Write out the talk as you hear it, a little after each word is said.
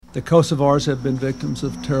The Kosovars have been victims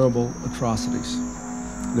of terrible atrocities.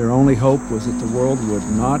 Their only hope was that the world would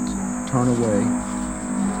not turn away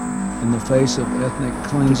in the face of ethnic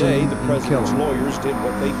cleansing. Today, the president's lawyers did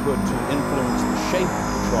what they could to influence the shape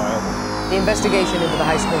of the trial. The investigation into the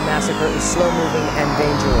high school massacre is slow-moving and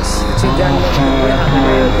dangerous. The two gunmen went on the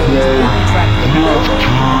rampage, tracking the building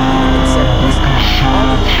themselves.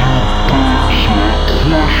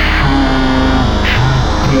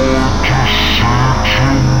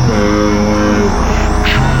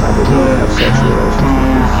 I did not have sexual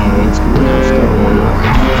relations with Lewinsky when I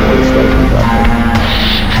was spoken about that.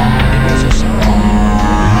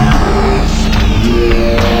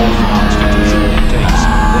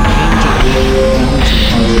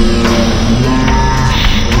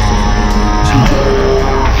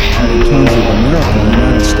 In terms of America, the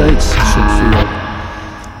United States should feel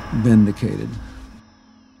vindicated.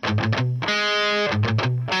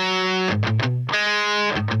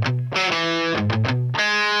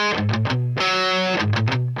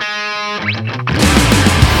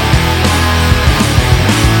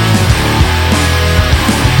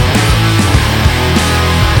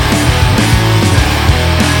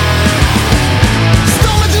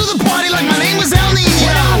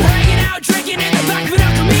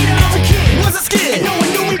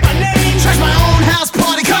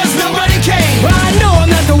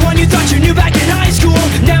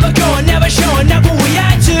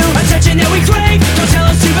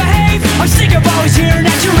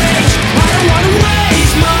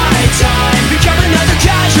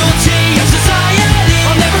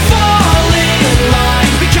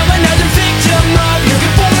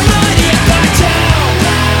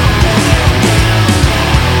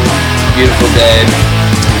 Beautiful day in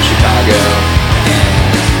Chicago,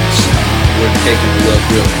 and we're taking a look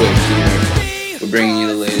real quick here. We're bringing you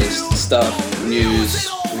the latest stuff, news.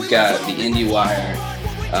 We've got the IndieWire.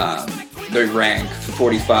 They're ranked for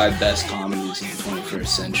 45 best comedies in the 21st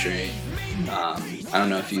century. I don't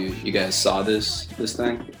know if you guys saw this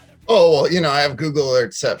thing. Oh, well, you know, I have Google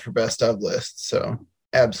Alerts set for best of lists, so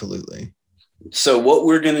absolutely. So what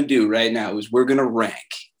we're going to do right now is we're going to rank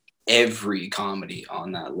every comedy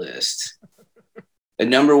on that list. At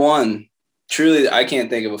number one, truly, I can't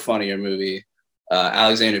think of a funnier movie.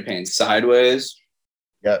 Alexander Payne's Sideways.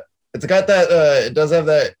 Yeah, it's got that. It does have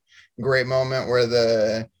that great moment where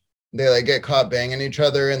they like get caught banging each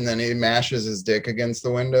other, and then he mashes his dick against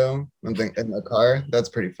the window in the car. That's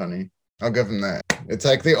pretty funny. I'll give him that. It's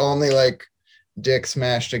like the only like dick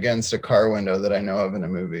smashed against a car window that I know of in a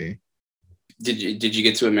movie. Did you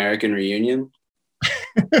get to American Reunion?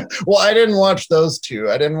 Well, I didn't watch those two.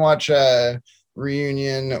 I didn't watch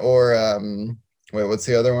Reunion or wait, what's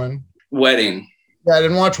the other one? Wedding. Yeah, I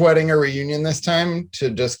didn't watch Wedding or Reunion this time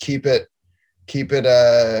to just keep it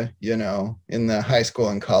you know, in the high school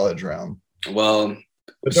and college realm. Well,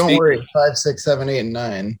 but don't worry, 5, 6, 7, 8, and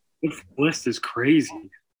 9. This list is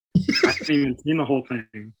crazy. I haven't even seen the whole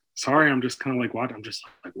thing. Sorry, I'm just kind of like, what? I'm just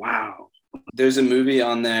like, wow. There's a movie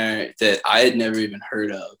on there that I had never even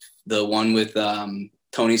heard of. The one with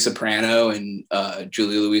Tony Soprano and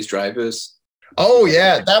Julia Louis-Dreyfus. Oh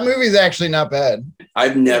yeah, that movie's actually not bad.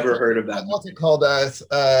 I've never heard of that. What's it called?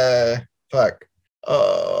 Fuck.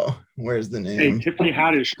 Oh, where's the name? Hey, Tiffany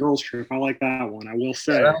Haddish, Girls Trip. I like that one. I will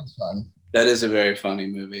say. Yeah, that was fun. That is a very funny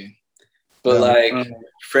movie. But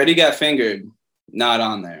Freddie Got Fingered, not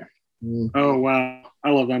on there. Oh wow,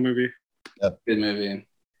 I love that movie. Yep. Good movie.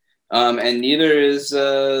 And neither is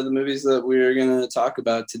the movies that we're going to talk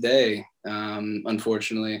about today,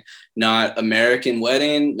 unfortunately. Not American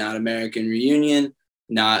Wedding, not American Reunion,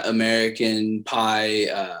 not American Pie,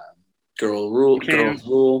 Girls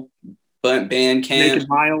Rule, but Band Camp,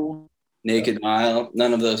 Naked Mile.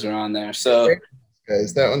 None of those are on there. So,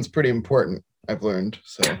 guys, that one's pretty important, I've learned.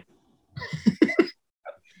 So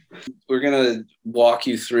we're going to walk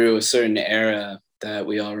you through a certain era that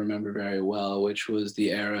we all remember very well, which was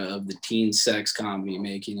the era of the teen sex comedy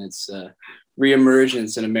making its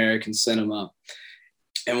reemergence in American cinema.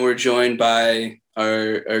 And we're joined by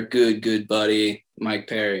our good buddy, Mike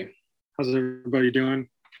Perry. How's everybody doing?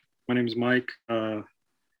 My name is Mike. And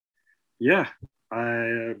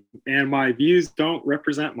my views don't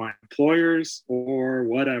represent my employers or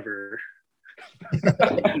whatever.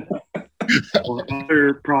 Or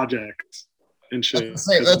other projects. And shit.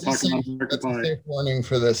 That's a safe warning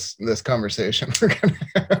for this conversation.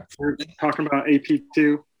 We're talking about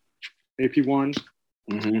AP2, AP1,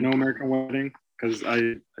 No American Wedding, because I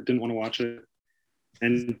didn't want to watch it,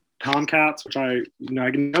 and Tomcats, which I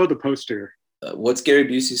know the poster. What's Gary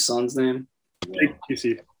Busey's son's name? Jake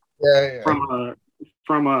Busey. Yeah.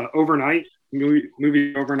 From Overnight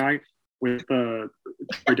movie Overnight with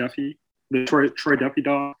Troy Duffy, the Troy Duffy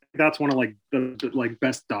doc. That's one of like the like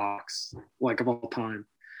best docs like of all time.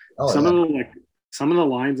 Oh, Some of the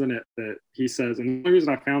lines in it that he says, and the only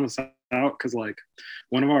reason I found this out because like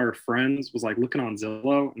one of our friends was like looking on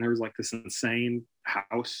Zillow, and there was like this insane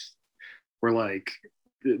house where like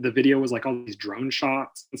the video was like all these drone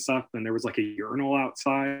shots and stuff, and there was like a urinal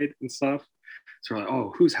outside and stuff. So we're like,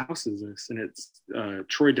 oh, whose house is this? And it's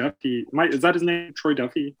Troy Duffy. Is that his name? Troy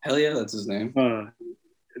Duffy? Hell yeah, that's his name.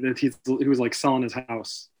 That he was like selling his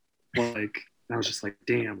house. Like, I was just like,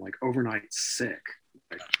 damn, like overnight sick.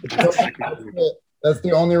 Like, that's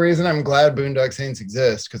the only reason I'm glad Boondock Saints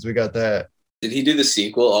exist, because we got that. Did he do the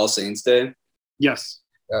sequel, All Saints Day? Yes.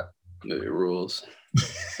 Yeah. Movie rules.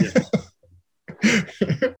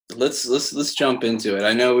 Yeah. Let's jump into it.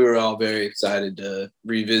 I know we were all very excited to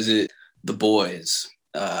revisit The Boys.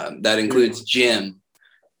 That includes Jim,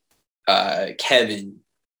 Kevin,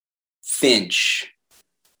 Finch,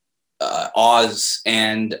 Oz,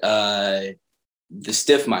 and the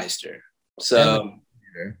Stiffmeister. So,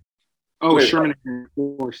 Sherman, of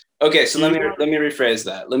course. Okay, so let me rephrase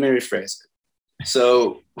that. Let me rephrase it.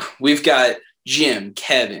 So we've got Jim,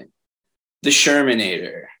 Kevin, the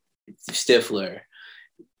Shermanator, Stifler.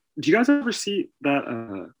 Do you guys ever see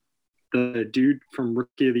that the dude from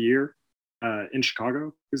Rookie of the Year in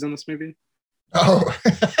Chicago who's in this movie? Oh,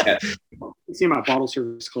 Yeah. You see him at bottle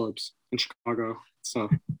service clubs in Chicago. So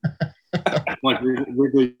like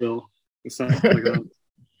Wrigleyville and stuff like that.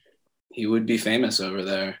 He would be famous over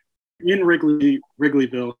there. In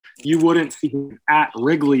Wrigleyville, you wouldn't see him at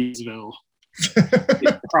Wrigleyville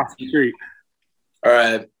across the street. All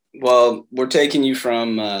right. Well, we're taking you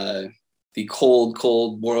from the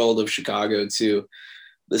cold world of Chicago to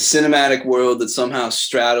the cinematic world that somehow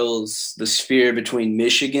straddles the sphere between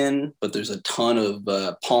Michigan, but there's a ton of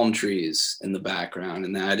palm trees in the background,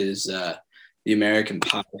 and that is the American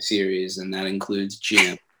Pie series, and that includes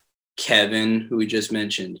Jim, Kevin, who we just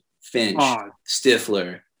mentioned, Finch,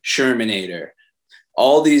 Stifler, Shermanator,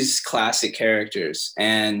 all these classic characters.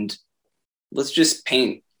 And let's just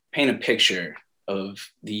paint a picture of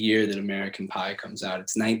the year that American Pie comes out.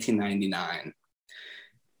 It's 1999.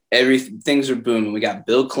 Things are booming. We got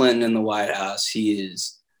Bill Clinton in the White House. He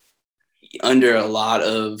is under a lot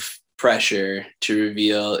of pressure to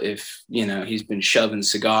reveal if, he's been shoving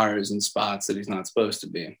cigars in spots that he's not supposed to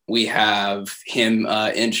be. We have him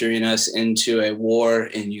entering us into a war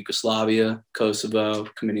in Yugoslavia, Kosovo,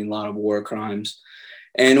 committing a lot of war crimes.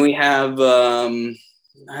 And we have,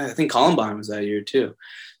 I think Columbine was that year too.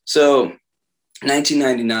 So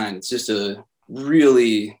 1999, it's just a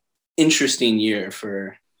really interesting year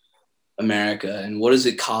for America. And what does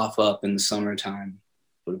it cough up in the summertime?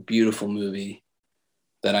 What a beautiful movie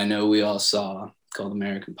that I know we all saw called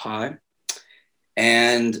American Pie.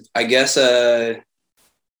 And I guess,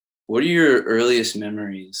 what are your earliest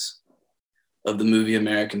memories of the movie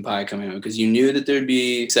American Pie coming out? Because you knew that there'd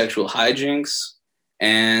be sexual hijinks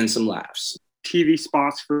and some laughs. TV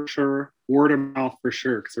spots for sure, word of mouth for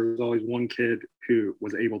sure, because there was always one kid who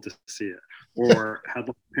was able to see it or had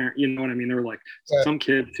like a parent, you know what I mean? There were like some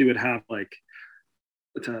kids who would have like,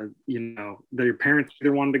 their parents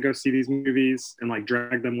either wanted to go see these movies and like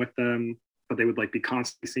drag them with them, but they would like be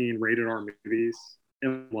constantly seeing rated R movies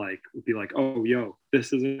and like would be like, oh, yo,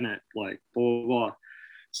 this isn't it, like blah, blah, blah.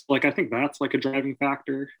 So like, I think that's like a driving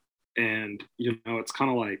factor. And, it's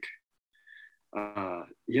kind of like,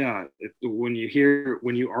 when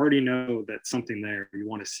you already know that something there, you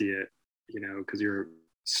want to see it, because you're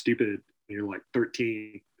stupid and you're like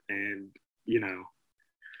 13 and,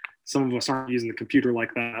 some of us aren't using the computer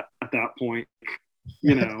like that at that point,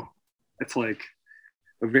 it's like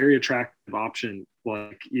a very attractive option,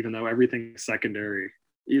 like, even though everything is secondary.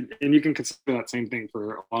 And you can consider that same thing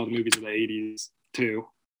for a lot of the movies of the 80s too,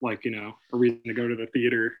 like, a reason to go to the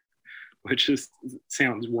theater, which just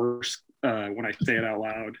sounds worse when I say it out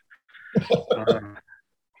loud.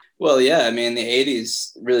 Well, yeah, I mean, the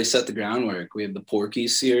 80s really set the groundwork. We have the Porky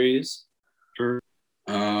series. Sure.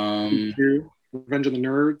 Revenge of the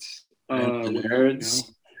Nerds. Nerds.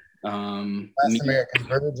 Last American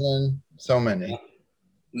Virgin. So many.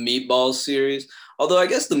 Meatballs series. Although I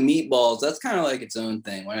guess the Meatballs, that's kind of like its own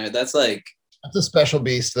thing, right? That's a special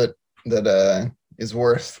beast that is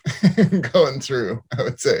worth going through, I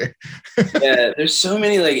would say. Yeah, there's so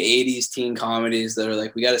many like 80s teen comedies that are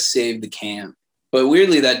like, we got to save the camp. But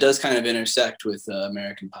weirdly, that does kind of intersect with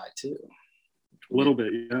American Pie too. A little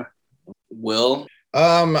bit, yeah. Will?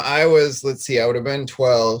 I would have been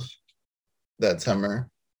 12 that summer.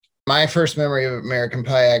 My first memory of American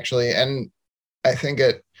Pie, actually, and I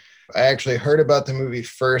actually heard about the movie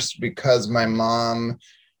first because my mom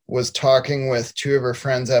was talking with two of her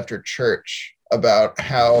friends after church about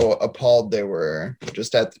how appalled they were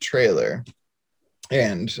just at the trailer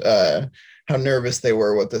and how nervous they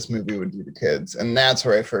were what this movie would do to kids. And that's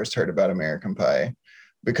where I first heard about American Pie,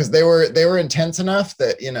 because they were intense enough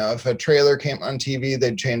that, you know, if a trailer came on TV,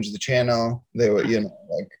 they'd change the channel. They would, you know,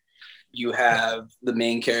 like. You have the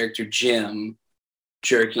main character, Jim,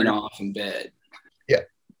 jerking off in bed. Yeah.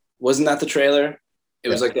 Wasn't that the trailer? It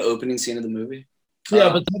was like the opening scene of the movie.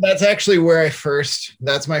 Yeah, but that's actually where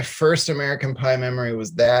that's my first American Pie memory,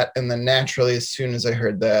 was that. And then naturally, as soon as I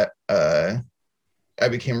heard that, I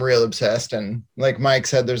became real obsessed. And like Mike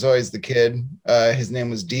said, there's always the kid. His name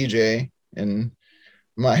was DJ in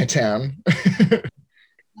my town. I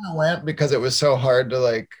went because it was so hard to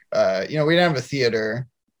like, you know, we didn't have a theater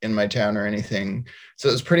in my town or anything. So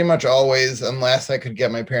it was pretty much always, unless I could get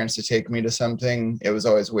my parents to take me to something, it was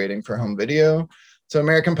always waiting for home video. So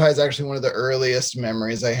American Pie is actually one of the earliest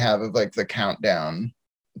memories I have of like the countdown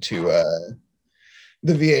to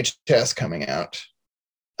the VHS coming out.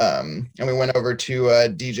 And we went over to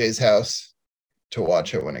DJ's house to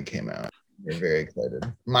watch it when it came out. We were very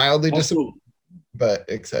excited. Mildly disappointed, but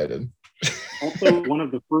excited. Also, one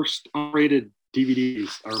of the first unrated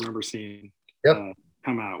DVDs I remember seeing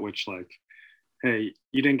come out, which like, hey,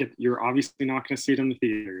 you're obviously not going to see it in the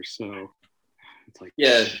theaters. So it's like,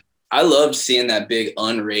 yeah. I loved seeing that big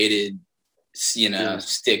unrated, you know,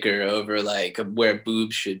 sticker over like where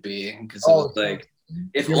boobs should be, because it was like,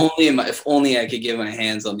 if only I could get my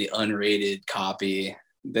hands on the unrated copy,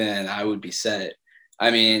 then I would be set.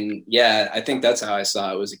 I mean, yeah, I think that's how I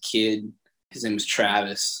saw it. Was a kid. His name was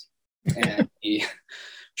Travis, and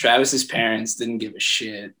Travis's parents didn't give a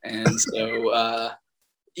shit, and so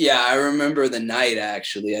yeah, I remember the night.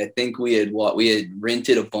 Actually, I think we had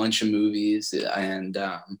rented a bunch of movies, and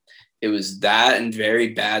it was that and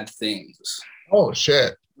Very Bad Things. Oh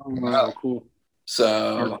shit! Oh, wow, cool.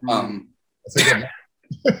 So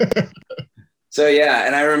so yeah,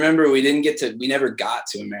 and I remember we never got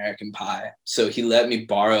to American Pie. So he let me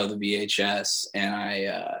borrow the VHS, and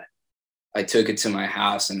I took it to my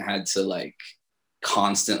house and had to like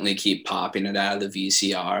constantly keep popping it out of the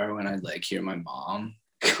VCR when I'd like hear my mom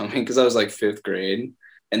coming, because I was like 5th grade.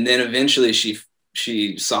 And then eventually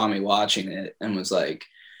she saw me watching it and was like,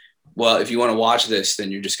 well, if you want to watch this,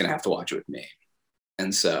 then you're just going to have to watch it with me.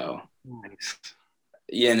 And so,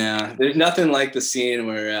 you know, there's nothing like the scene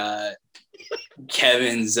where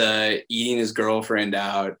Kevin's eating his girlfriend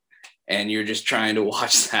out, and you're just trying to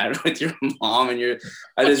watch that with your mom. And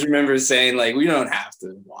I just remember saying, like, we don't have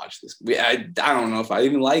to watch this. I don't know if I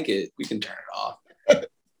even like it. We can turn it off.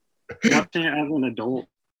 Watching it as an adult,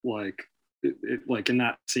 like, like in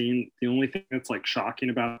that scene, the only thing that's like shocking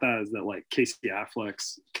about that is that like Casey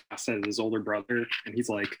Affleck's cast as his older brother, and he's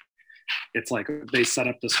like, it's like they set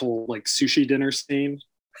up this whole like sushi dinner scene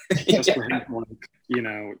just for him to, like, you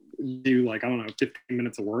know, do like, I don't know, 15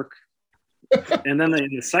 minutes of work. And then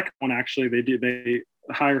in the second one, actually, they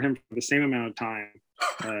hire him for the same amount of time.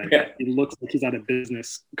 He looks like he's at a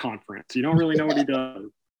business conference. You don't really know what he does.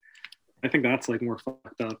 I think that's like more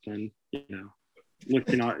fucked up than, you know,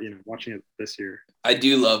 looking at, you know, watching it this year. I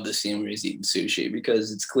do love the scene where he's eating sushi,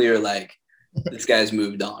 because it's clear like this guy's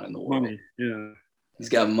moved on in the world. Money, yeah. He's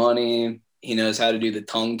got money. He knows how to do the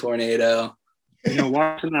tongue tornado. You know,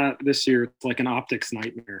 watching that this year, it's like an optics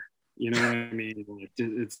nightmare. You know what I mean? Like,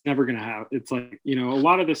 it's never gonna have. It's like, you know, a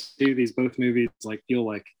lot of these both movies like feel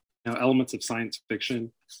like, you know, elements of science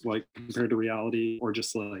fiction, like compared to reality, or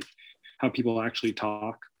just like how people actually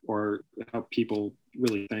talk or how people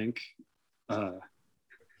really think.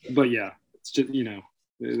 But yeah, it's just, you know,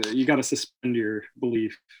 you got to suspend your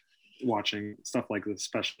belief watching stuff like this,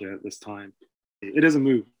 especially at this time. It is a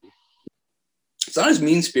movie. It's not as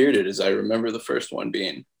mean-spirited as I remember the first one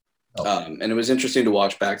being. And it was interesting to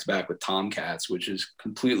watch back to back with Tomcats, which is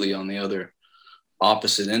completely on the other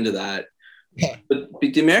opposite end of that. Yeah. But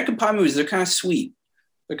the American Pie movies, they're kind of sweet.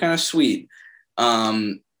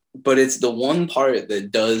 But it's the one part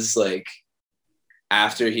that does, like,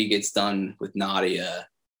 after he gets done with Nadia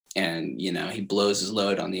and, you know, he blows his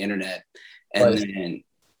load on the internet, and then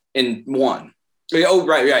in one. Oh,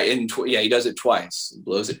 right. He does it twice. He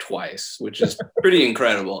blows it twice, which is pretty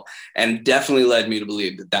incredible, and definitely led me to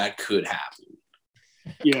believe that could happen.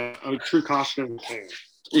 Yeah, a true caution.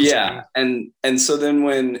 Yeah, and so then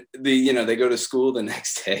when they go to school the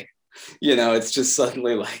next day, you know, it's just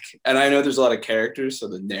suddenly like, and I know there's a lot of characters, so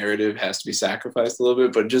the narrative has to be sacrificed a little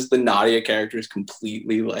bit, but just the Nadia character is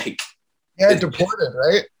completely like, deported,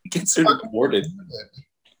 right? Gets her deported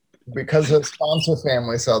because the sponsor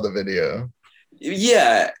family saw the video.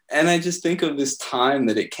 Yeah, and I just think of this time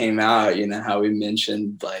that it came out, you know, how we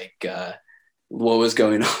mentioned like what was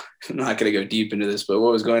going on. I'm not going to go deep into this, but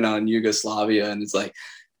what was going on in Yugoslavia, and it's like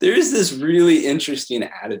there's this really interesting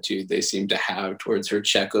attitude they seem to have towards her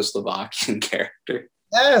Czechoslovakian character.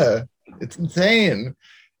 Yeah, it's insane.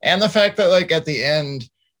 And the fact that like at the end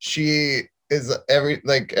she is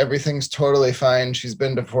everything's totally fine. She's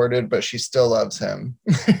been deported, but she still loves him.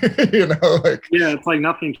 You know, like yeah, it's like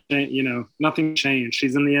nothing changed.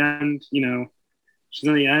 She's in the end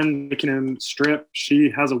making him strip.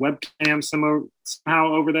 She has a webcam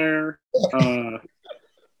somehow over there. And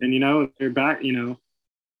you know, they're back, you know,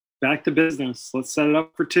 back to business. Let's set it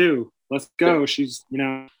up for 2. Let's go. She's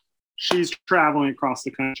traveling across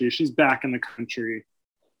the country. She's back in the country.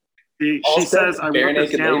 She says, I wrote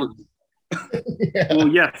this down. Yeah. Well,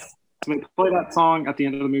 yes. So they play that song at the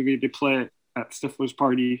end of the movie. They play it at Stifler's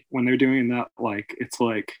party when they're doing that. Like, it's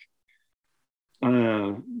like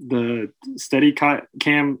the steady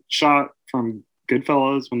cam shot from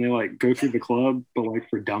Goodfellas when they like go through the club, but like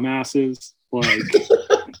for dumbasses. Like,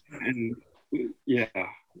 and yeah.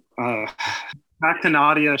 Back to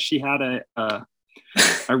Nadia. She had I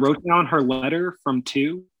wrote down her letter from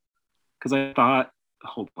 2 because I thought,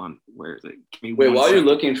 hold on, where is it? Wait, while you're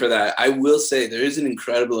looking for that, I will say there is an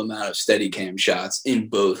incredible amount of Steadicam shots in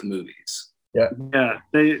both movies. Yeah,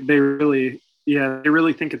 they really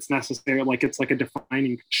think it's necessary. Like it's like a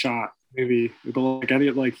defining shot movie.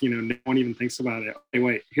 Like you know, no one even thinks about it. Okay,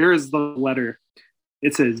 wait, here is the letter.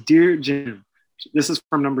 It says, "Dear Jim," this is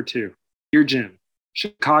from number 2. "Dear Jim,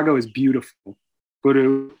 Chicago is beautiful, but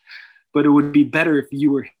it would be better if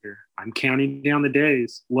you were here. I'm counting down the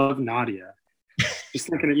days. Love, Nadia." Just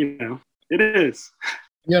thinking, you know, it is.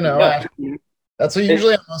 You know, that's what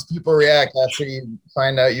usually how most people react after you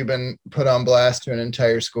find out you've been put on blast to an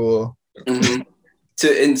entire school. Mm-hmm.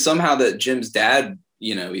 And somehow that Jim's dad,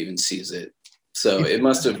 you know, even sees it. So it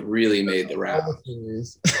must have really made the round.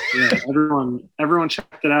 Yeah, everyone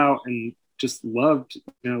checked it out and just loved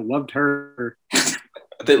her.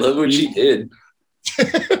 They loved what she did.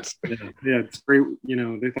 Yeah, it's great. You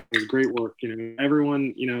know, they thought it was great work. You know,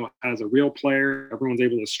 everyone, you know, has a real player. Everyone's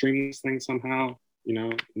able to stream this thing somehow. You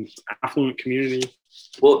know, affluent community.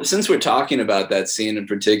 Well, since we're talking about that scene in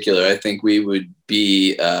particular, I think we would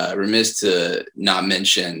be remiss to not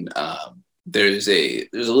mention there's a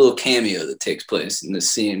little cameo that takes place in this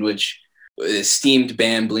scene, which is esteemed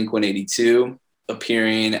band Blink-182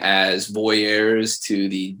 appearing as voyeurs to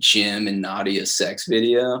the Jim and Nadia sex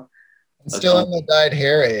video. Still in the dyed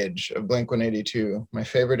hair age of Blink-182, my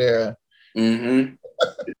favorite era. Mm-hmm.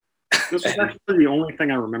 This was actually the only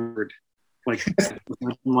thing I remembered, like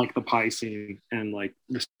the pie scene and like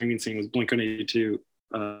the streaming scene was Blink-182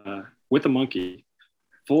 with a monkey,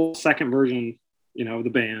 full second version, you know, of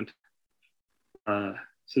the band.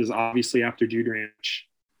 This is obviously after Dude Ranch,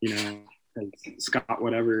 you know, Scott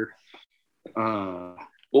whatever. Well,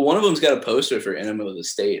 one of them's got a poster for Enema of the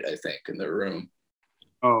State, I think, in their room.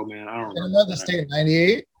 Oh man, I don't remember. Enema of the State,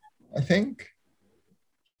 98, I think.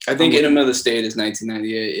 I think Enema of the State is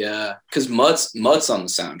 1998. Yeah, because Mutt's on the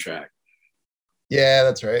soundtrack. Yeah,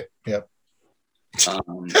 that's right. Yep.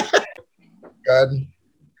 God,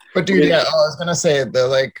 but dude, yeah. I was gonna say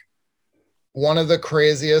like one of the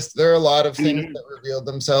craziest. There are a lot of things that revealed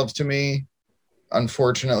themselves to me.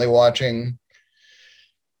 Unfortunately, watching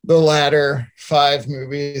the latter 5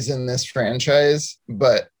 movies in this franchise,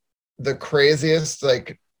 but the craziest,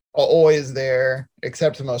 like always there,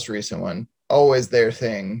 except the most recent one, always there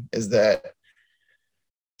thing is that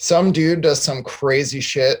some dude does some crazy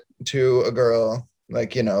shit to a girl,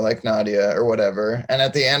 like, you know, like Nadia or whatever. And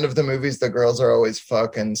at the end of the movies, the girls are always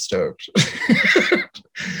fucking stoked.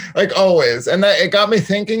 Like always. And that it got me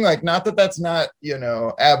thinking, like, not that that's not, you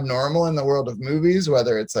know, abnormal in the world of movies,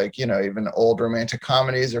 whether it's like, you know, even old romantic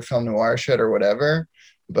comedies or film noir shit or whatever.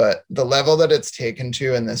 But the level that it's taken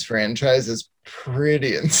to in this franchise is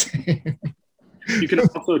pretty insane. You can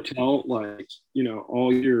also tell, like, you know,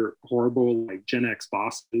 all your horrible, like, Gen X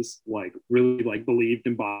bosses, like, really, like, believed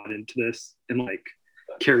and bought into this and, like,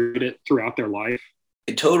 carried it throughout their life.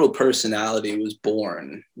 A total personality was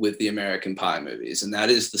born with the American Pie movies, and that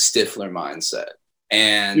is the Stifler mindset.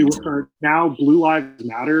 And now Blue Lives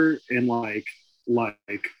Matter and, like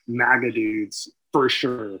MAGA dudes, for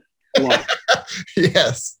sure. Like,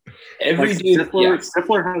 yes. Every like dude,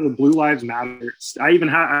 Stifler has a Blue Lives Matter. I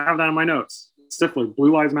have that in my notes. Stifler,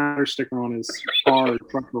 Blue Lives Matter sticker on his car or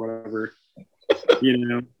truck or whatever. You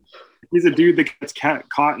know, he's a dude that gets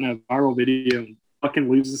caught in a viral video and fucking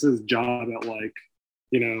loses his job at, like,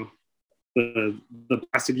 you know, the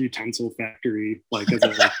plastic utensil factory, like, as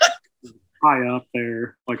a high up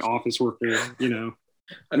there, like office worker, you know.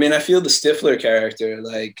 I mean, I feel the Stifler character,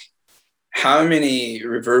 like how many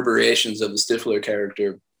reverberations of the Stifler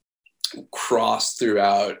character crossed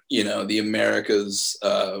throughout, you know, the America's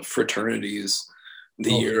fraternities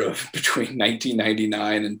the year of between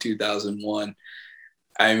 1999 and 2001.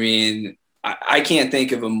 I mean, I can't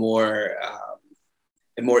think of a more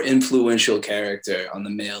influential character on the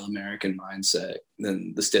male American mindset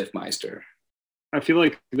than the Stiffmeister. I feel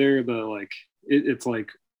like they're the like it's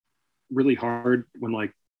like really hard when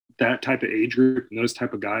like that type of age group and those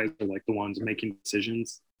type of guys are like the ones making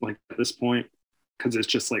decisions like at this point, because it's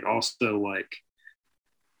just like also like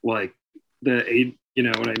the age, you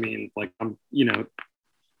know what I mean? Like you know,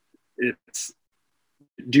 it's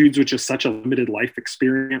dudes with just such a limited life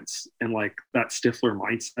experience and like that Stifler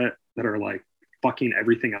mindset that are like fucking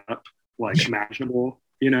everything up like imaginable,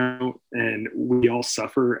 you know, and we all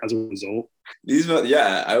suffer as a result.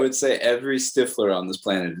 I would say every Stifler on this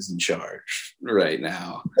planet is in charge right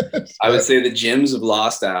now. I would say the Gyms have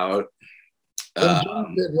lost out.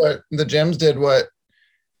 The Gyms did what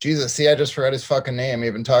Jesus, see, I just forgot his fucking name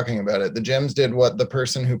even talking about it. The Gyms did what the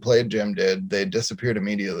person who played Jim did. They disappeared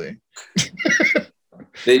immediately.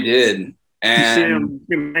 They did. And you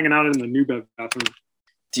see him hanging out in the new bathroom.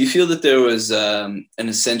 Do you feel that there was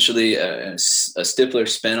essentially a Stifler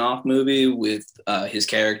spinoff movie with his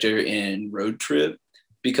character in Road Trip?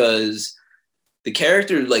 Because the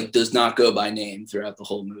character like does not go by name throughout the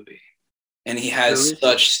whole movie, and he has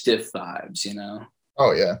such stiff vibes, you know.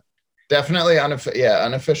 Oh yeah, definitely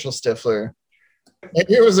unofficial Stifler.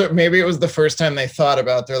 Maybe it was the first time they thought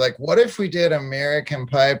about. They're like, what if we did American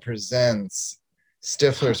Pie Presents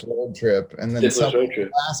Stifler's Road Trip, and then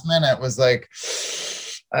last minute was like,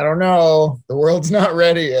 I don't know. The world's not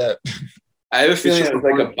ready yet. I have a feeling it was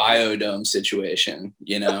like a Biodome situation,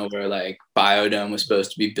 you know, where like Biodome was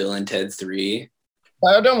supposed to be Bill and Ted 3.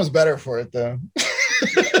 Biodome was better for it though.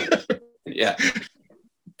 Yeah.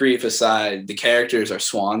 Brief aside, the characters are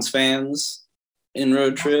Swans fans in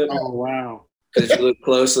Road Trip. Oh, wow. Because if you look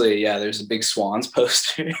closely, yeah, there's a big Swans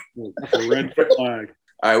poster. That's a red flag.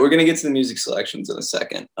 All right, we're gonna get to the music selections in a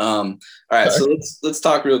second. All right, so let's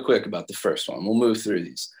talk real quick about the first one. We'll move through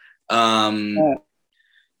these. I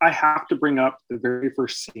have to bring up the very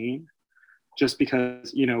first scene, just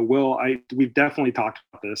because, you know, we've definitely talked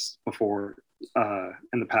about this before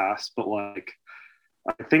in the past, but like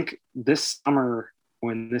I think this summer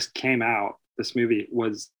when this came out, this movie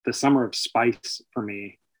was the summer of Spice for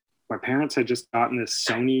me. My parents had just gotten this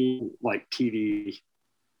Sony like TV.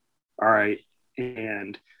 All right.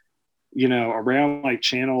 And, you know, around like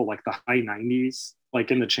channel, like the high 90s, like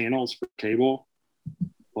in the channels for cable,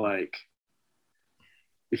 like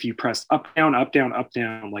if you press up, down,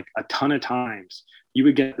 like a ton of times, you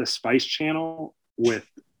would get the Spice Channel with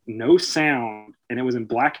no sound, and it was in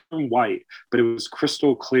black and white, but it was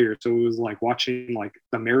crystal clear. So it was like watching like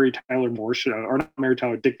the Mary Tyler Moore show, or not Mary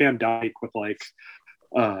Tyler, Dick Van Dyke with like,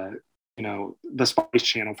 you know, the Spice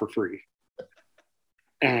Channel for free.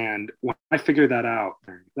 And when I figured that out,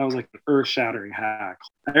 that was like an earth-shattering hack.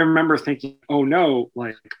 I remember thinking, oh no,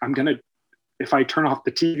 like if I turn off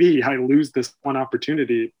the TV, I lose this one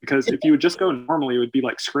opportunity. Because if you would just go normally, it would be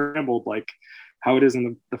like scrambled, like how it is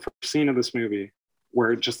in the first scene of this movie,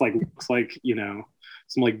 where it just like looks like, you know,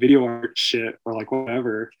 some like video art shit or like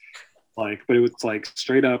whatever. Like, but it was like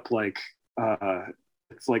straight up like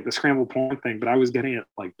it's like the scrambled porn thing, but I was getting it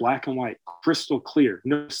like black and white, crystal clear,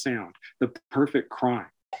 no sound, the perfect crime.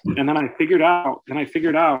 And then I figured out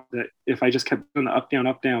that if I just kept doing the up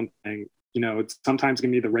down thing, you know, it's sometimes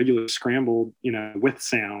gonna be the regular scrambled, you know, with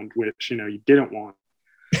sound, which, you know, you didn't want.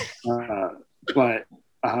 But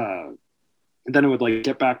then it would like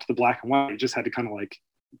get back to the black and white. You just had to kind of like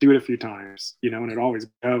do it a few times, you know, and it'd always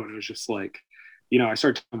go. And it was just like, you know, I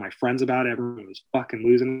started telling my friends about it. Everyone was fucking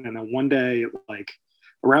losing it. And then one day, like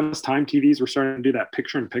around this time, TVs were starting to do that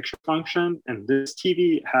picture-in-picture function. And this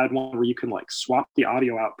TV had one where you can like swap the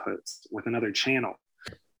audio outputs with another channel.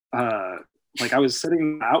 Like I was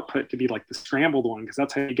setting the output to be like the scrambled one, because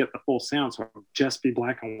that's how you get the full sound. So it would just be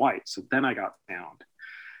black and white. So then I got sound.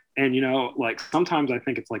 And, you know, like sometimes I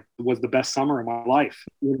think it's like was the best summer of my life,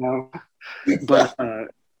 you know,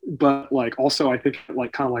 but like also I think it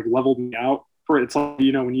like kind of like leveled me out for it's like,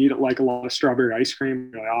 you know, when you eat like a lot of strawberry ice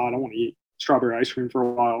cream, you're like, oh, I don't want to eat strawberry ice cream for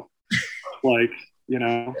a while, like, you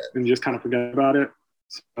know, and you just kind of forget about it.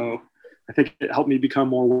 So I think it helped me become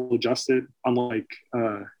more well adjusted, unlike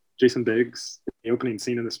Jason Biggs, the opening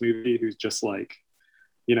scene of this movie, who's just like,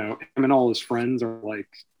 you know, him and all his friends are like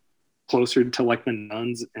closer to like the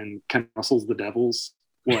Nuns and Ken Russell's The Devils,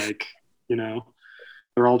 like, you know,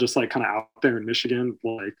 they're all just like kind of out there in Michigan,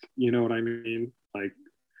 like, you know what I mean? Like,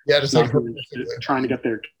 Yeah, just not like trying to get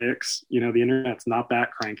their kicks. You know, the internet's not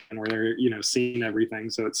that cranking where they're, you know, seeing everything.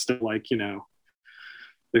 So it's still like, you know,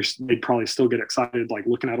 they'd probably still get excited like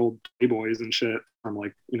looking at old Playboys and shit from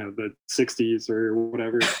like, you know, the 60s or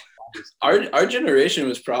whatever. Our generation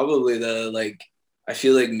was probably the, like, I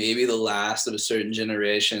feel like maybe the last of a certain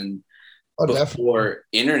generation before definitely.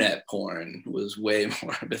 internet porn was way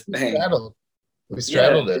more of a thing. We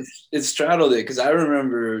straddled it. It straddled it because I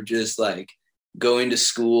remember just like going to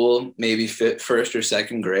school, maybe first or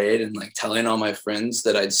second grade, and like telling all my friends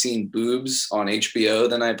that I'd seen boobs on HBO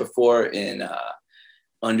the night before in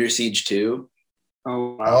Under Siege 2.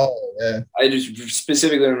 Oh, wow. Oh, yeah. I just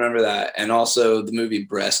specifically remember that. And also the movie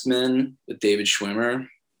Breastmen with David Schwimmer.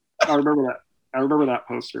 I remember that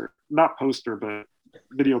poster. Not poster, but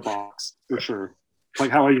video box for sure.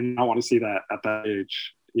 Like, how do you not want to see that at that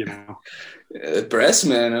age, you know?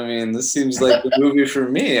 Breastmen, I mean, this seems like the movie for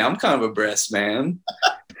me. I'm kind of a breast man.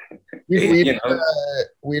 We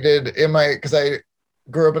did in my, because I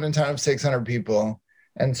grew up in a town of 600 people.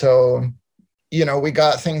 And so, you know, we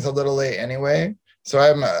got things a little late anyway. So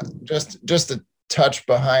I'm just a touch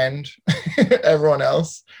behind everyone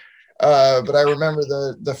else. But I remember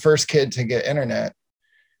the first kid to get internet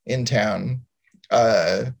in town.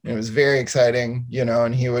 It was very exciting, you know,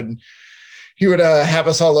 and he would have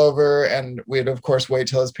us all over, and we'd of course wait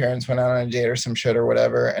till his parents went out on a date or some shit or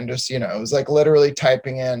whatever, and just, you know, it was like literally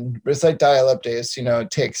typing in, but it's like dial-up days, you know,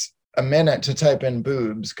 it takes a minute to type in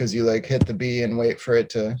boobs because you like hit the B and wait for it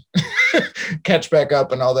to catch back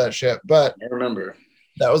up and all that shit. But I remember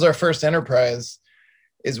that was our first enterprise.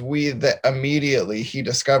 Immediately he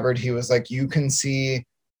discovered, he was like, you can see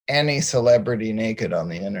any celebrity naked on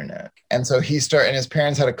the internet. And so and his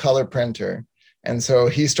parents had a color printer. And so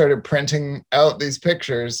he started printing out these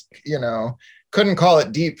pictures, you know, couldn't call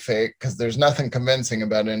it deep fake because there's nothing convincing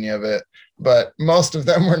about any of it. But most of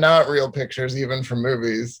them were not real pictures, even from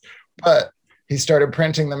movies. But he started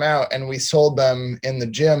printing them out, and we sold them in the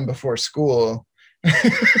gym before school. We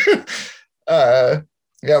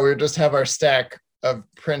would just have our stack of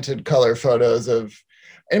printed color photos of,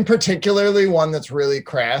 in particularly one that's really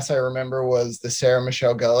crass, I remember, was the Sarah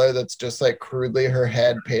Michelle Gellar that's just like crudely her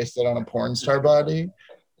head pasted on a porn star body.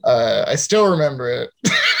 I still remember it.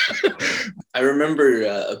 I remember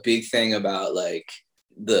a big thing about like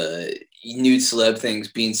the nude celeb things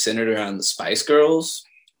being centered around the Spice Girls.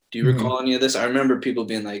 Do you recall any of this? I remember people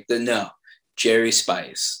being like, Jerry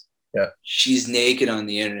Spice. Yeah. She's naked on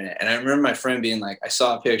the internet. And I remember my friend being like, I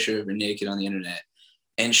saw a picture of her naked on the internet,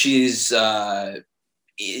 and she's,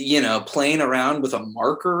 you know, playing around with a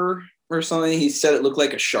marker or something. He said it looked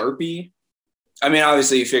like a Sharpie. I mean,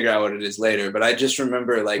 obviously you figure out what it is later, but I just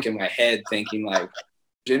remember like in my head thinking like,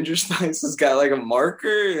 Ginger Spice has got like a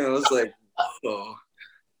marker. And I was like, oh.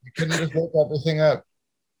 You couldn't just look everything up.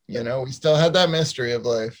 You know, we still had that mystery of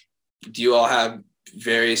life. Do you all have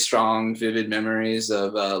very strong, vivid memories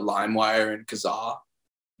of LimeWire and Kazaa?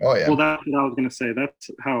 Oh, yeah. Well, that's what I was going to say. That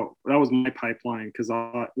was my pipeline.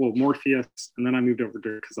 Kazaa, well, Morpheus, and then I moved over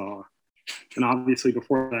to Kazaa. And obviously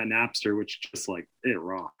before that, Napster, which just like, it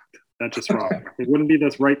rocked. That just rocked. It wouldn't be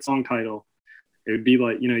this right song title. It would be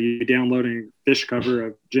like, you know, you downloading Fish cover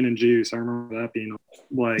of Gin and Juice. I remember that being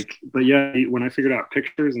like, but yeah, when I figured out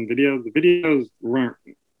pictures and videos, the videos weren't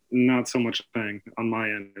not so much a thing on my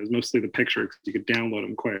end. It was mostly the picture because you could download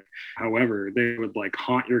them quick. However, they would like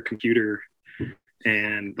haunt your computer,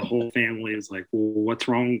 and the whole family is like, well, what's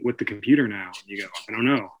wrong with the computer now? And you go, I don't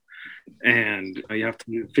know. And you have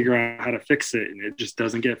to figure out how to fix it, and it just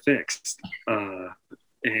doesn't get fixed.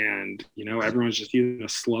 And, you know, everyone's just using a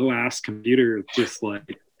slow ass computer, just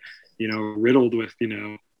like, you know, riddled with, you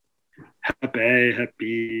know, Hep A, Hep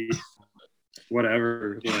B,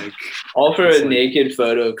 whatever. Like, all for a naked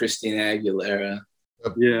photo of Christina Aguilera.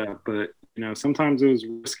 Yeah, but, you know, sometimes it was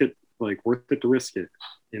worth it to risk it,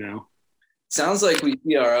 you know. Sounds like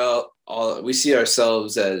we see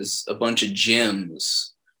ourselves as a bunch of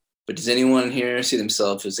Jims, but does anyone here see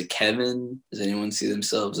themselves as a Kevin? Does anyone see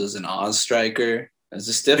themselves as an Oz Striker? As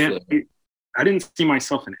a Stifler? I didn't see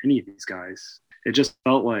myself in any of these guys. It just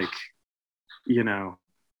felt like, you know,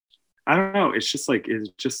 I don't know. It's just like, it's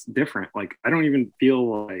just different. Like, I don't even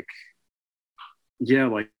feel like, yeah,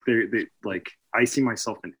 like they like, I see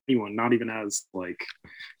myself in anyone, not even as like,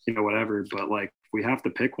 you know, whatever, but like, we have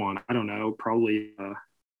to pick one. I don't know, probably,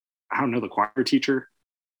 I don't know, the choir teacher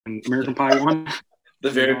in American Pie 1. The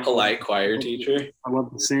very polite choir teacher. I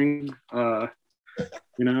love to sing, you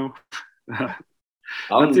know.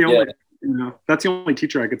 That's the only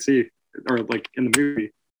teacher I could see, or like in the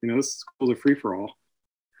movie. You know, this school's a free for all.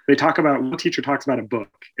 they talk about, one teacher talks about a book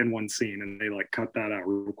in one scene, and they like cut that out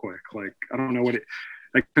real quick. Like, I don't know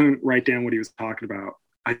I couldn't write down what he was talking about.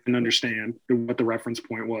 I didn't understand what the reference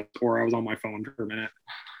point was, or I was on my phone for a minute.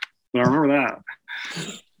 But I remember that.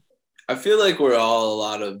 I feel like we're all a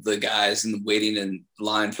lot of the guys waiting in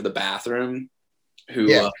line for the bathroom who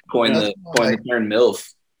coined the term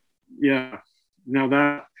MILF. Yeah. Now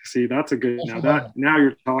that's a good. Now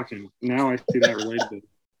you're talking. Now I see that related.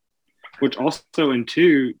 Which also in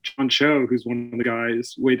 2, John Cho, who's one of the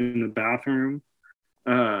guys waiting in the bathroom.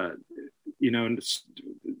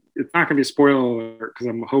 It's not gonna be a spoiler because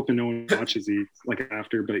I'm hoping no one watches these like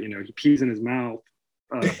after. But he pees in his mouth.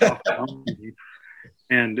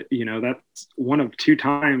 And that's one of 2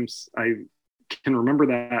 times I can remember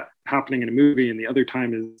that happening in a movie, and the other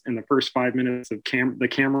time is in the first 5 minutes of the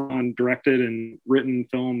Cameron directed and written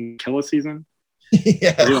film Kill a Season.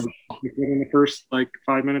 Yeah. In the first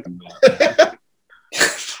 5 minutes.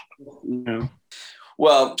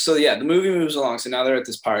 Well, so yeah, the movie moves along. So now they're at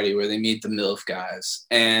this party where they meet the MILF guys,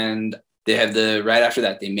 and they have right after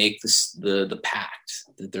that, they make the pact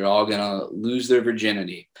that they're all gonna lose their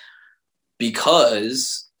virginity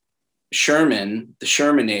because Sherman, the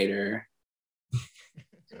Shermanator,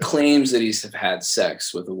 claims that he's had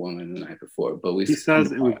sex with a woman the night before, but he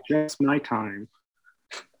says it was just my time.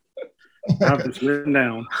 I have this written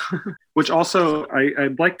down. Which also,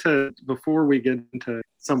 I'd like to, before we get into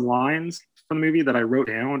some lines from the movie that I wrote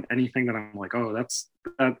down, anything that I'm like, oh, that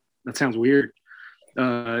sounds weird.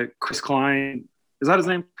 Chris Klein, is that his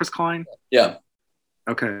name? Chris Klein? Yeah.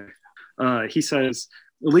 Okay. He says,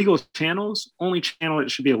 illegal channels, only channel it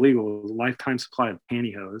should be illegal is a lifetime supply of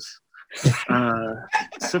pantyhose.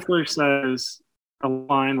 Stifler says a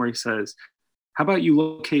line where he says, how about you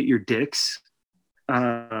locate your dicks?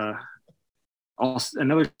 Another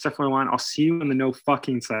Stifler line, I'll see you in the no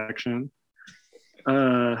fucking section.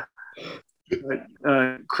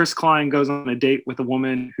 Chris Klein goes on a date with a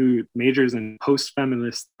woman who majors in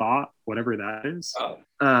post-feminist thought, whatever that is.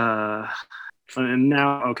 And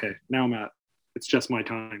now I'm at It's Just My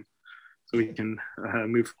Time. So we can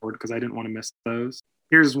move forward because I didn't want to miss those.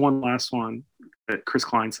 Here's one last one that Chris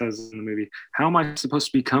Klein says in the movie. How am I supposed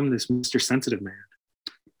to become this Mr. Sensitive Man?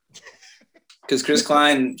 Because Chris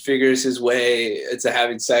Klein figures his way to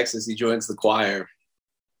having sex as he joins the choir.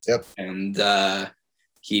 Yep. And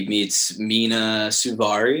he meets Mina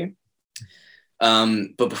Suvari.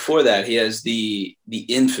 But before that, he has the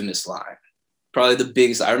infamous line. Probably the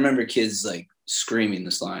biggest. I remember kids screaming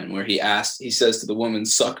this line where he says to the woman,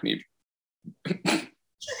 suck me.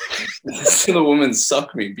 To the woman,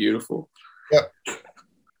 suck me, beautiful. Yep.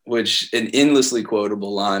 Which an endlessly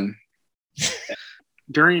quotable line.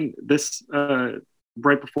 During this,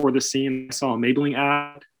 right before this scene, I saw a Maybelline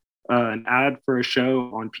ad, an ad for a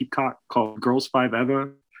show on Peacock called Girls 5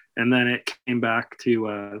 Eva. And then it came back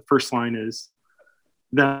to first line is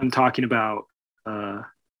them talking about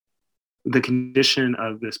the condition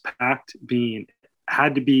of this pact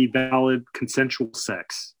had to be valid consensual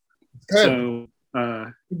sex. Good. So,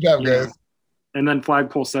 good job, guys. And then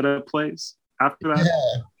Flagpole Setup plays after that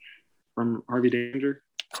from Harvey Danger.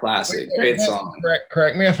 Classic. Great song.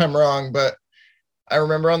 Correct me if I'm wrong, but I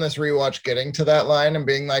remember on this rewatch getting to that line and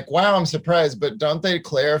being like, wow, I'm surprised, but don't they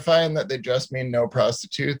clarify in that they just mean no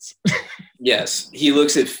prostitutes? Yes. He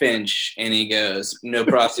looks at Finch and he goes, no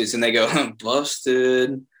prostitutes. And they go,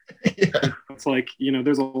 busted. Yeah. It's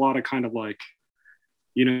there's a lot of kind of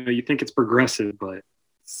you think it's progressive, but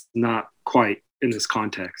it's not quite in this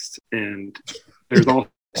context. And there's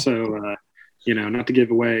also, not to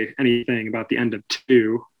give away anything about the end of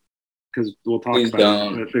 2, because we'll talk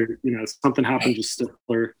about it, but there, something happens with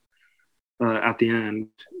Stifler at the end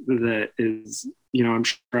that is, I'm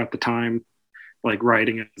sure at the time,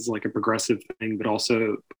 writing it as a progressive thing, but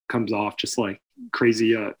also comes off just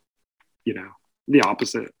crazy, the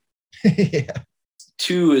opposite. Yeah.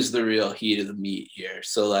 2 is the real heat of the meat here.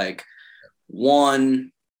 So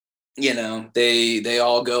 1, they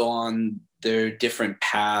all go on their different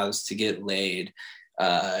paths to get laid.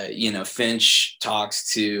 Finch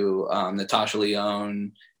talks to Natasha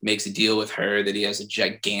Lyonne, makes a deal with her that he has a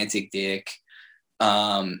gigantic dick.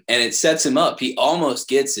 And it sets him up. He almost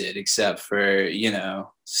gets it, except for,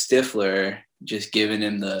 Stifler just giving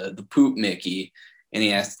him the poop Mickey, and he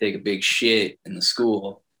has to take a big shit in the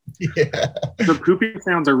school. Yeah. The pooping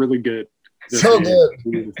sounds are really good. So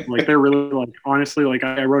good. They're really honestly,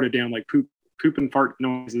 I wrote it down, poop and fart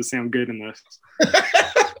noises sound good in this.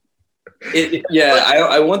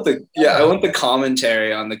 I want the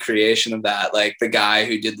commentary on the creation of that, the guy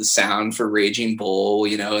who did the sound for Raging Bull,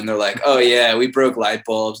 and they're like, oh yeah, we broke light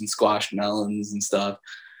bulbs and squashed melons and stuff.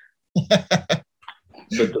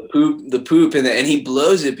 But the poop, and he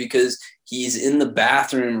blows it because he's in the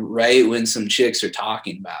bathroom right when some chicks are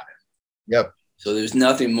talking about him. Yep. So there's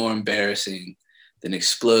nothing more embarrassing than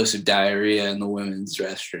explosive diarrhea in the women's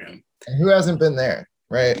restroom. And who hasn't been there,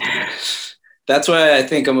 right? That's why I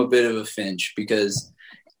think I'm a bit of a Finch, because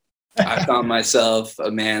I found myself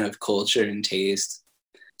a man of culture and taste.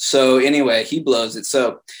 So anyway, he blows it.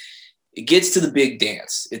 So it gets to the big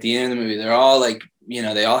dance at the end of the movie. They're all like,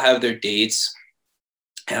 they all have their dates.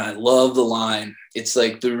 And I love the line. It's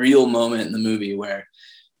like the real moment in the movie where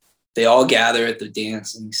they all gather at the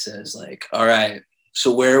dance and he says like, all right,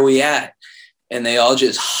 so where are we at? And they all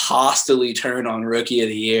just hostilely turn on Rookie of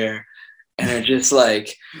the Year. And they're just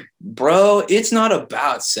like, bro, it's not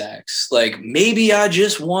about sex. Like, maybe I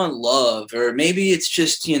just want love, or maybe it's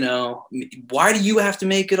just, why do you have to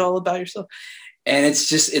make it all about yourself? And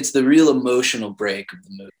it's the real emotional break of the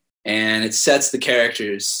movie. And it sets the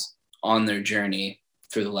characters on their journey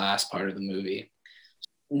for the last part of the movie.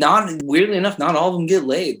 Weirdly enough, not all of them get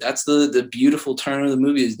laid. That's the beautiful turn of the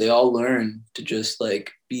movie, is they all learn to just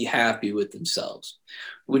like be happy with themselves,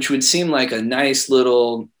 which would seem like a nice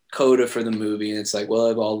little coda for the movie. And it's like, well,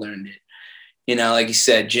 I've all learned it. Like you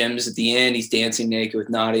said, Jim's at the end, he's dancing naked with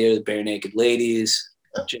Nadia, the bare naked ladies.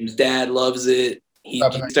 Jim's dad loves it. He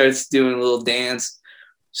starts doing a little dance.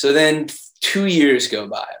 So then 2 years go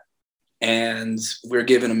by and we're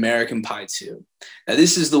given American Pie 2. Now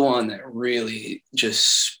this is the one that really just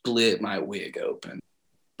split my wig open.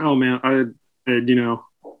 Oh man, I had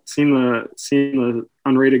seen the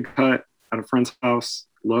unrated cut at a friend's house,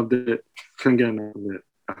 loved it, couldn't get enough of it.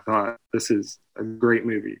 I thought, this is a great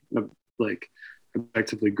movie, like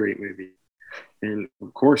objectively great movie. And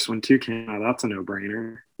of course, when 2 came out, that's a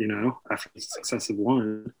no-brainer, after the success of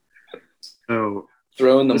 1. So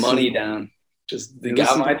throwing the money down, just they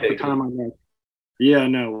got my pick. Yeah,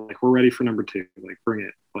 no, like we're ready for number 2. Like, bring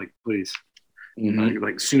it, like please,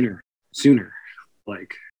 like sooner,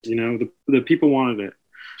 like the people wanted it.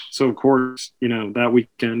 So of course, that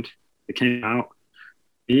weekend it came out.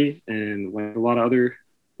 Me and like a lot of other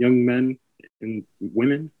young men and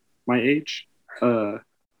women my age,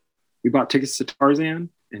 we bought tickets to Tarzan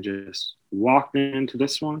and just walked into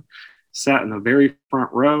this one, sat in the very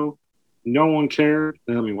front row. No one cared.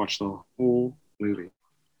 They let me watch the whole movie.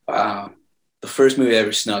 Wow. The first movie I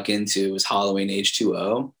ever snuck into was Halloween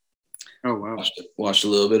H2O. Oh, wow. Watched a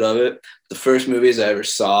little bit of it. The first movies I ever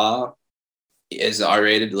saw as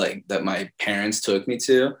R-rated, like that my parents took me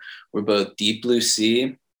to, were both Deep Blue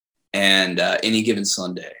Sea and Any Given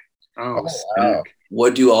Sunday. Oh, wow.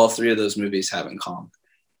 What do all 3 of those movies have in common?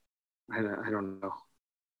 I don't know.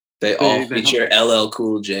 They all feature LL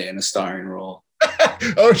Cool J in a starring role.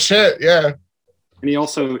 Oh shit, yeah. And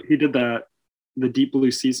he did the Deep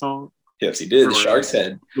Blue Sea song. Yes, he did. The Shark's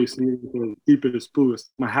Head. Blue Sea, the deepest,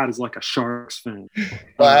 bluest. My hat is like a shark's fin.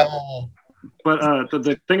 Wow. But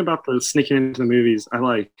the thing about the sneaking into the movies,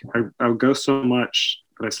 I would go so much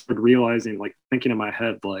that I started realizing, like thinking in my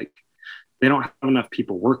head, like they don't have enough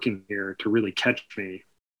people working here to really catch me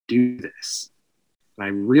do this. And I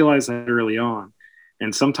realized that early on.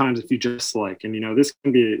 And sometimes if you just like, and this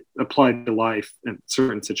can be applied to life in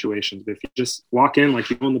certain situations, but if you just walk in like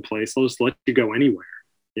you own the place, they'll just let you go anywhere,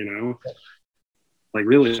 like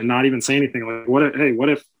really, and not even say anything. Like, what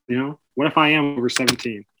if I am over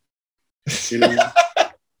 17?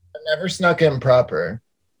 I never snuck in proper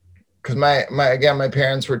because my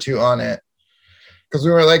parents were too on it. Because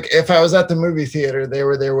we were like, if I was at the movie theater, they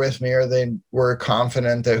were there with me, or they were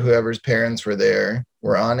confident that whoever's parents were there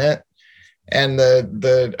were on it. And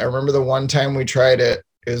I remember the one time we tried it,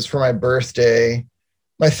 it was for my birthday,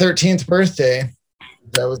 my 13th birthday.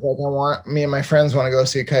 I was like, me and my friends want to go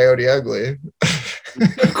see Coyote Ugly.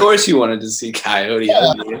 Of course you wanted to see Coyote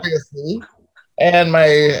Ugly. Obviously. And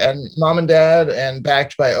mom and dad, and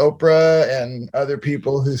backed by Oprah and other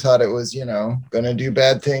people who thought it was, going to do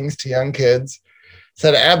bad things to young kids,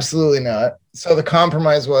 said absolutely not. So the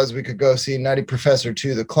compromise was we could go see Nutty Professor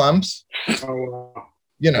 2, The Clumps. Oh, wow.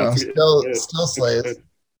 Still slays.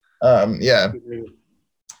 Yeah.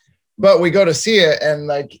 But we go to see it, and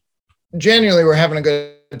like genuinely we're having a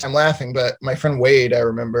good time laughing. But my friend Wade, I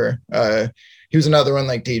remember, he was another one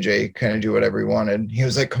like DJ, kind of do whatever he wanted. He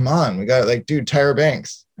was like, come on, we got like, dude, Tyra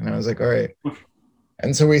Banks. And I was like, all right.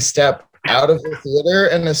 And so we step out of the theater,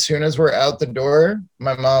 and as soon as we're out the door,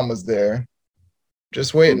 my mom was there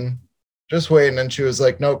just waiting. And she was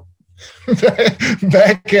like, nope.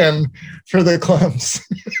 Back in for the Clumps.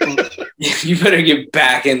 You better get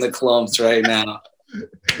back in the Clumps right now.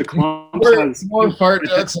 The Clumps more fart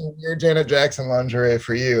jokes and weird Janet Jackson lingerie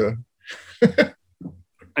for you.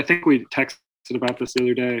 I think we texted about this the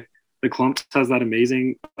other day. the Clumps has that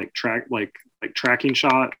amazing tracking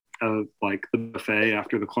shot of like the buffet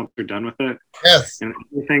after the Clumps are done with it. Yes. And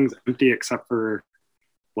everything's empty except for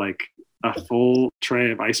like a full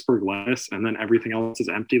tray of iceberg lettuce, and then everything else is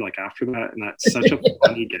empty like after that. And that's such a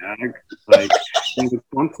funny gag. Like, and the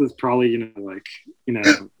Clumps is probably,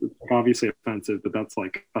 obviously offensive, but that's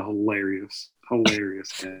like a hilarious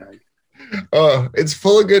gag. Oh, it's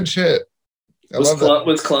full of good shit.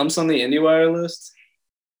 Was Clumps on the IndieWire list?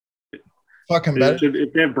 Fucking better.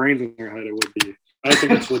 If they have brains in their head, it would be. I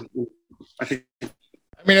think it's.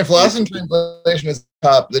 I mean, if Lost in Translation is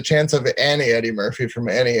top, the chance of any Eddie Murphy from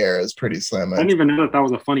any era is pretty slim. I didn't even know that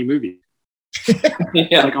was a funny movie.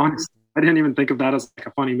 Yeah. Like, honestly, I didn't even think of that as like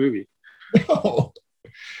a funny movie. No.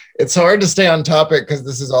 It's hard to stay on topic because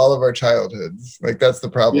this is all of our childhoods. Like, that's the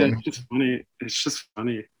problem. Yeah, it's just funny. It's just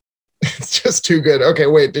funny. It's just too good. Okay,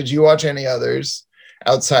 wait. Did you watch any others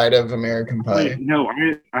outside of American Pie? No,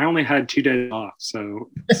 I only had 2 days off,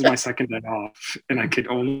 so this is my second day off, and I could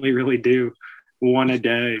only really do one a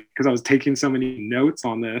day because I was taking so many notes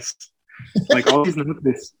on this. Like all these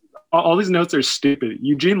notes are stupid.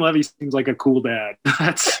 Eugene Levy seems like a cool dad.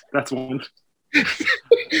 That's one.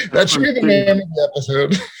 That should be the name of the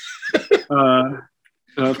episode.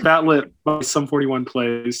 Fat Lip by Sum 41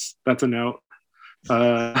 Plays. That's a note.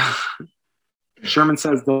 Sherman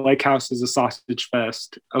says the lake house is a sausage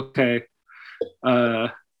fest. Okay.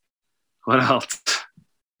 What else?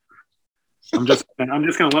 I'm just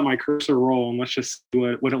gonna let my cursor roll and let's just see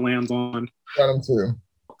what it lands on. Got him too.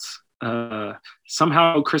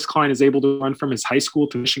 Somehow Chris Klein is able to run from his high school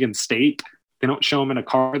to Michigan State. They don't show him in a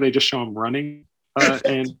car; they just show him running.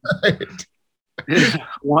 And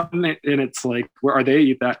it's like, where are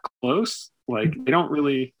they that close? Like they don't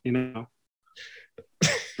really, they don't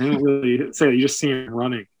really say. You just see him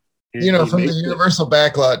running. From the Universal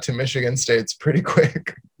backlot to Michigan State's pretty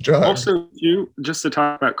quick. Jog. Also, just to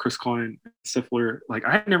talk about Chris Klein, Stifler, like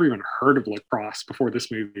I had never even heard of lacrosse before this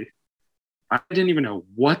movie. I didn't even know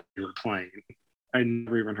what they were playing. I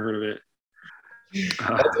never even heard of it.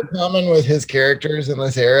 That's in common with his characters in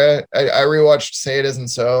this era. I rewatched Say It Isn't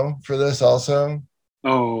So for this also.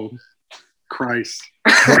 Oh, Christ.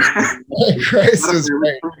 Christ is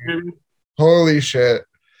great. Holy shit.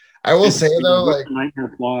 I will say though, like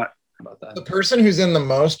nightmare plot. About that. The person who's in the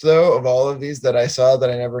most though of all of these that I saw that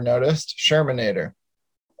I never noticed, Shermanator.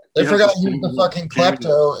 They forgot he was the fucking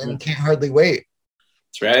klepto and Can't Hardly Wait.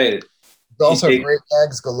 That's right. It's also great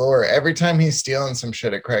gags galore. Every time he's stealing some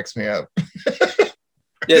shit, it cracks me up.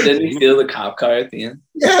 Yeah, didn't he steal the cop car at the end?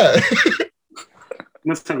 Yeah.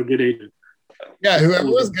 Must have a good agent. Yeah, whoever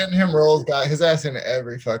was getting him roles got his ass in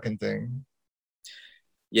every fucking thing.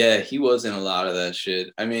 Yeah, he was in a lot of that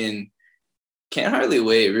shit. I mean, Can't Hardly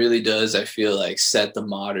Wait really does, I feel like, set the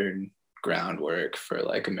modern groundwork for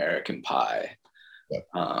like American Pie. Yep.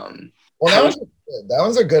 Well, that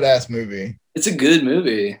one's a good ass movie. It's a good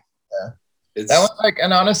movie. Yeah. That one's like,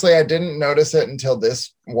 and honestly, I didn't notice it until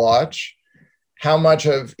this watch. How much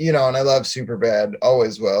of, and I love Superbad,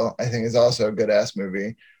 always will. I think is also a good ass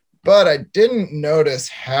movie. But I didn't notice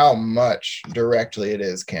how much directly it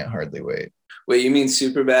is Can't Hardly Wait. Wait, you mean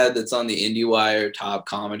Superbad that's on the IndieWire top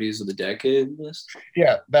comedies of the decade list?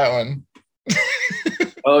 Yeah, that one.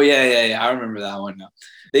 Oh, yeah. I remember that one now.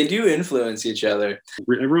 They do influence each other.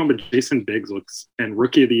 Everyone but Jason Biggs and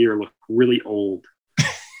Rookie of the Year look really old.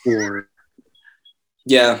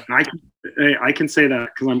 Yeah. I can say that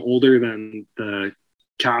because I'm older than the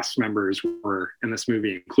cast members were in this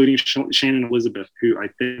movie, including Shannon Elizabeth, who I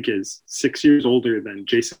think is 6 years older than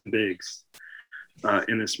Jason Biggs.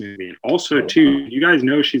 In this movie. And also too, you guys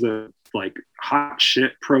know she's a like hot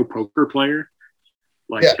shit pro poker player.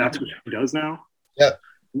 Like that's what she does now. Yeah.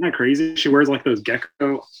 Isn't that crazy? She wears like those like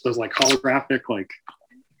holographic like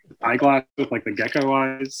eyeglasses with like the gecko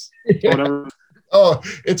eyes or whatever. Oh,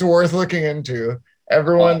 it's worth looking into.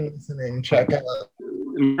 Everyone listening, check out.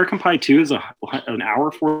 American Pie 2 is an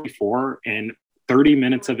hour 44 and 30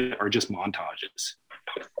 minutes of it are just montages.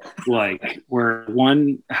 Like where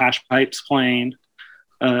one hash pipe's playing,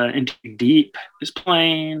 Into Deep is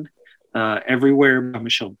playing, Everywhere by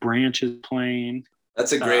Michelle Branch is playing.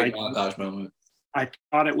 That's a great montage moment. I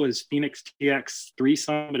thought it was Phoenix TX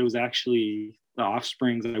Threesome, but it was actually The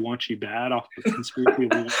Offspring's I Want You Bad off the Conspiracy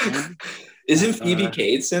of Isn't Phoebe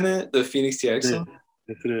Cates in it, the Phoenix TX song?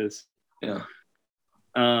 Yes, it is. Yeah.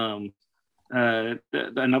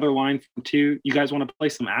 Another line from 2, you guys want to play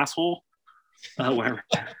some asshole? Whatever.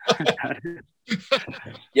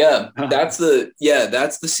 That's the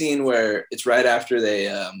scene where it's right after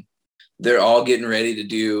they're all getting ready to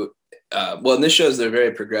do and this shows they're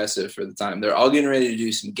very progressive for the time. They're all getting ready to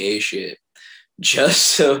do some gay shit, just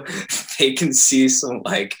so they can see some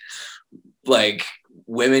like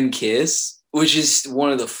women kiss, which is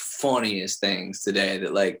one of the funniest things today,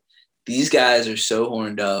 that like these guys are so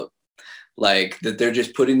horned up, like that they're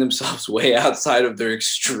just putting themselves way outside of their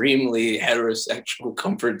extremely heterosexual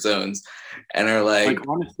comfort zones and are like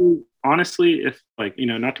honestly, if like, you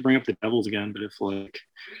know, not to bring up the Devils again, but if like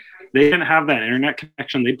they didn't have that internet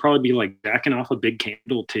connection, they'd probably be like backing off a big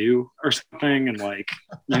candle too or something, and like,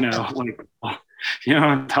 you know, like, you know what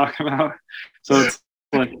I'm talking about. So it's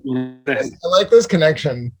like, I like this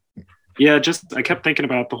connection. Yeah, just I kept thinking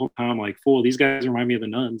about the whole time, like, fool, these guys remind me of the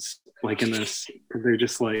nuns, like in this, because they're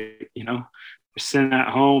just like, you know, they're sitting at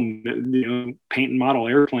home, you know, painting model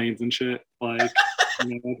airplanes and shit. Like, you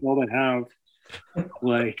know, that's all they have.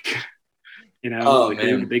 Like, you know,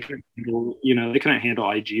 like they couldn't handle, you know, they couldn't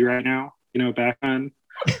handle IG right now, you know, back then.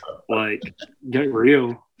 Like, get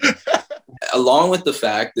real. Along with the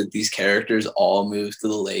fact that these characters all moved to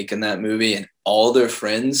the lake in that movie and all their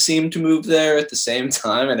friends seem to move there at the same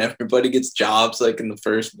time and everybody gets jobs like in the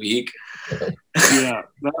first week. Yeah,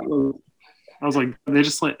 I was like, they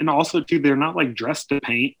just like, and also too, they're not like dressed to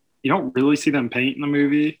paint. You don't really see them paint in the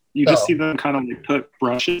movie. You just see them kind of like put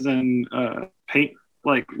brushes and paint,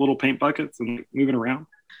 like little paint buckets, and like, moving around.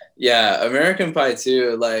 Yeah, American Pie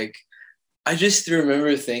 2, like, I just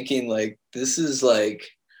remember thinking, like, this is like,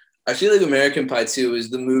 I feel like American Pie 2 was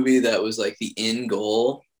the movie that was like the end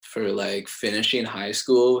goal for like finishing high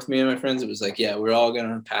school with me and my friends. It was like, yeah, we're all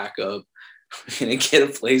gonna pack up, we're gonna get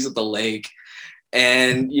a place at the lake,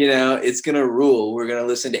 and you know, it's gonna rule. We're gonna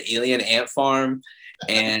listen to Alien Ant Farm,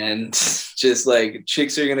 and just like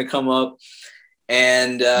chicks are gonna come up,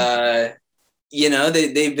 and you know,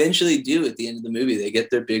 they eventually do at the end of the movie. They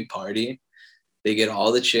get their big party, they get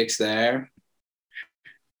all the chicks there,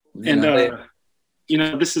 you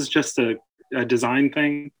know, this is just a design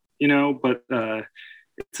thing, you know, but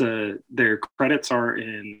it's their credits are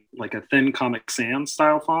in like a thin Comic Sans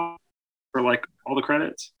style font for like all the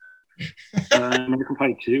credits. American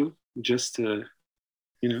Pie 2, just to,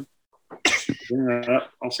 you know,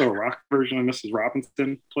 also a rock version of Mrs.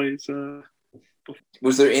 Robinson plays.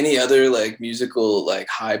 Was there any other like musical like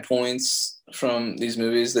high points from these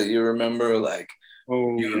movies that you remember? Like,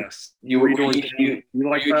 yes, you were you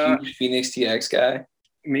like that? Huge Phoenix TX guy?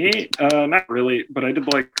 Me, not really, but I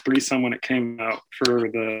did like Threesome when it came out for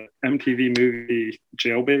the MTV movie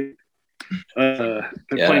Jailbait.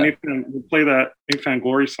 They play that New Found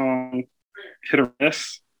Glory song, Hit or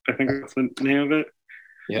Miss. I think that's the name of it.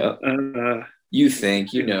 Yeah. You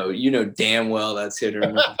think you know damn well that's Hit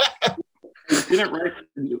or Miss. I didn't write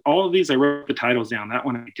all of these. I wrote the titles down. That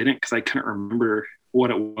one I didn't, because I couldn't remember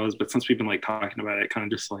what it was. But since we've been like talking about it, kind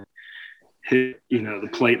of just like hit, you know, the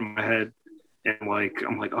plate in my head, and like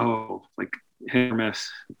I'm like, oh, like Hit or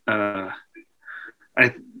Miss. I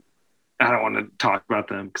don't want to talk about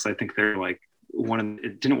them because I think they're like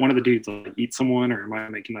didn't one of the dudes like eat someone, or am I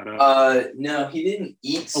making that up? No, he didn't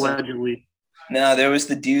eat. Allegedly. No, there was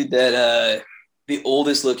the dude that the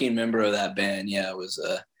oldest looking member of that band. Yeah, was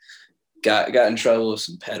got in trouble with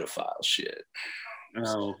some pedophile shit.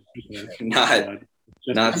 Oh,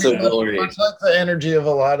 not so glory. It's like the energy of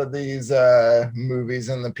a lot of these movies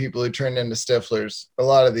and the people who turned into Stiflers. A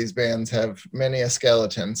lot of these bands have many a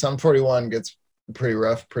skeleton. Sum 41 gets pretty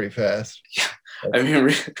rough pretty fast. Yeah. I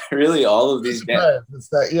mean, really, all of these bands. It's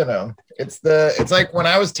that, you know, it's like when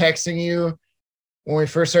I was texting you when we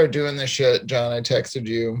first started doing this shit, John, I texted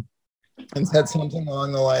you and said something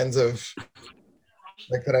along the lines of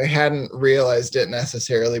like that I hadn't realized it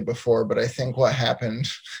necessarily before, but I think what happened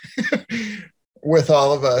with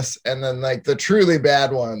all of us, and then like the truly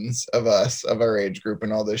bad ones of us, of our age group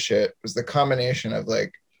and all this shit, was the combination of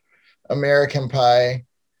like American Pie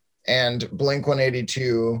and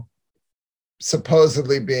Blink-182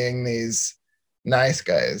 supposedly being these nice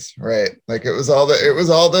guys, right? Like it was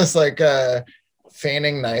all this like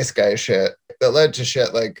feigning nice guy shit that led to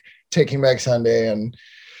shit like Taking Back Sunday and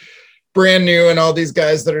Brand New and all these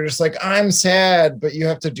guys that are just like, I'm sad, but you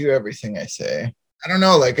have to do everything I say. I don't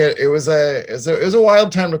know, like it was a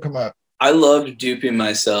wild time to come up. I loved duping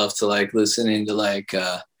myself to like listening to like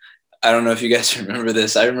I don't know if you guys remember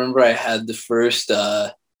this. I remember I had the first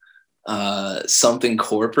Something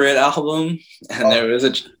Corporate album, and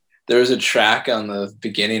there was a track on the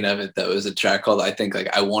beginning of it that was a track called, I think,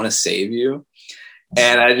 like I Want to Save You.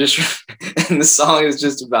 And and the song is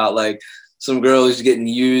just about like some girl who's getting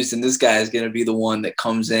used, and this guy is going to be the one that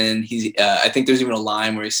comes in. He's I think there's even a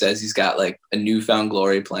line where he says he's got like a Newfound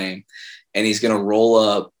Glory playing, and he's going to roll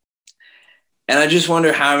up And I just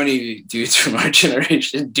wonder how many dudes from our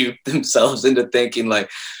generation duped themselves into thinking like,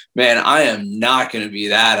 man, I am not going to be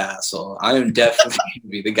that asshole. I am definitely going to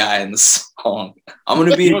be the guy in the song. I'm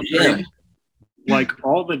going to be him. Like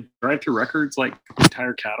all the drive-through records, like the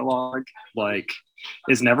entire catalog, like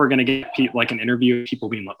is never going to get like an interview of people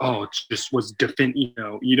being like, oh, it just was you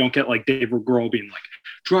know, you don't get like Dave Grohl being like,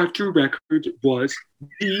 drive-through records was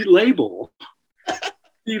the label.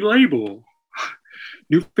 The label.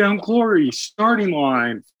 Newfound Glory, Starting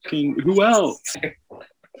Line, who else?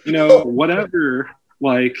 You know, whatever.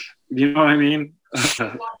 Like, you know what I mean?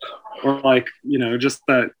 Or like, you know, just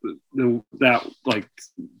that like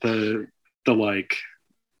the like,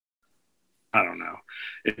 I don't know.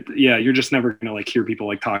 Yeah, you're just never gonna like hear people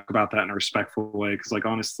like talk about that in a respectful way, because like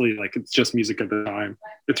honestly, like it's just music at the time.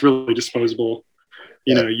 It's really disposable.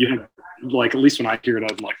 You know, you have like, at least when I hear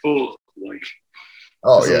it, I'm like, oh, like,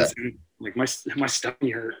 oh yeah, like my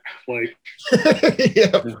stomach hurt. Like,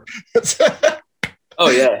 yeah. Oh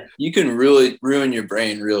yeah, you can really ruin your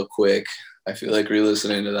brain real quick. I feel like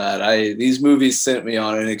re-listening to that. These movies sent me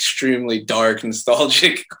on an extremely dark,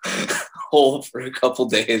 nostalgic hole for a couple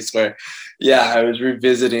days where, yeah, I was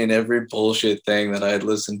revisiting every bullshit thing that I had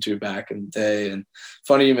listened to back in the day. And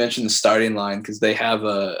funny you mentioned the Starting Line, because they have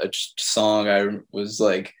a song I was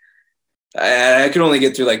like, I could only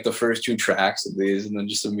get through like the first 2 tracks of these, and then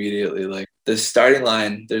just immediately like the Starting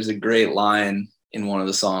Line, there's a great line in one of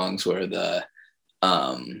the songs where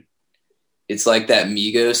it's like that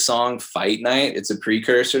Migos song Fight Night. It's a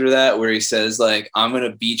precursor to that, where he says like, I'm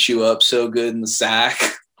gonna beat you up so good in the sack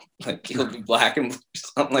like you'll be black and blue,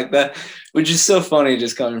 something like that, which is so funny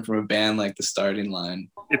just coming from a band like the Starting Line.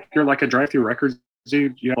 If you're like a drive-through records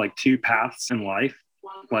dude, you have like 2 paths in life,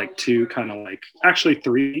 like 2 kind of like, actually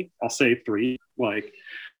 3, I'll say 3. Like,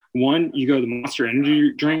 one, you go the Monster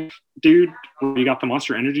Energy drink dude, where you got the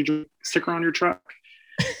Monster Energy drink sticker on your truck.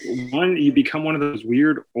 One, you become one of those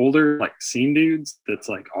weird older like scene dudes that's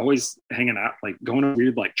like always hanging out, like going to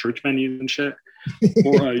weird like church venues and shit.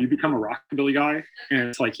 Or you become a rockabilly guy, and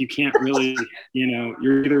it's like you can't really, you know,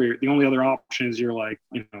 you're either, the only other option is you're like,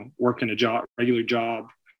 you know, working a regular job.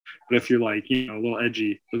 But if you're like, you know, a little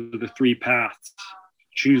edgy, those are the 3 paths.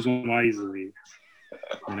 Choose one wisely,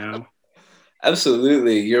 you know.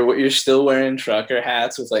 Absolutely. You're still wearing trucker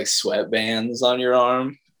hats with like sweatbands on your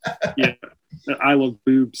arm. Yeah. The I love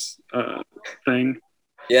boobs thing.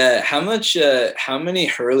 Yeah, how many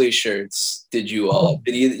Hurley shirts did you all?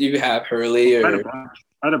 Did you have Hurley? Or I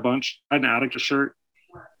had a bunch. I had an Attica shirt.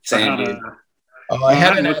 Same. I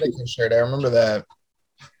had an Attica shirt. I remember that.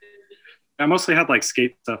 I mostly had like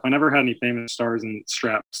skate stuff. I never had any famous stars and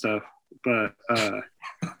strap stuff, but I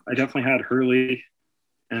definitely had Hurley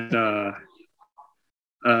and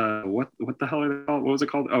what the hell are they called? What was it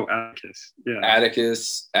called? Oh, Atticus. Yeah.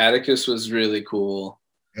 Atticus was really cool.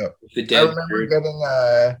 Yep. I remember getting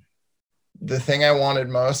the thing I wanted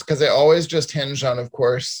most, because it always just hinged on, of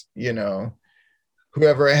course, you know,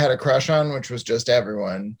 whoever I had a crush on, which was just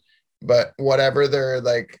everyone. But whatever their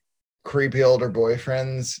like creepy older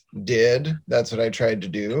boyfriends did, that's what I tried to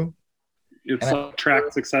do. It's like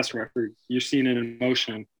track success record. You're seeing it in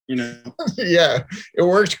motion. You know. Yeah, it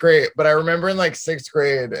worked great. But I remember in like 6th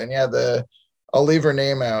grade, and yeah, I'll leave her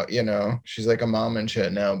name out, you know, she's like a mom and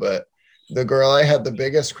shit now, but the girl I had the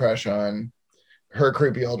biggest crush on, her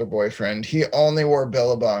creepy older boyfriend, he only wore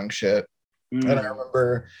Billabong shit. And I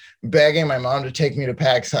remember begging my mom to take me to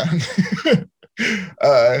PacSun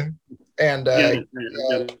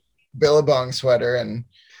Billabong sweater, and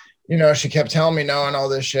you know, she kept telling me no and all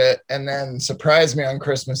this shit, and then surprised me on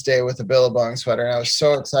Christmas Day with a Billabong sweater. And I was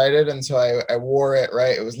so excited. And so I wore it,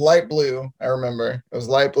 right? It was light blue. I remember it was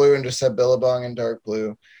light blue and just said Billabong in dark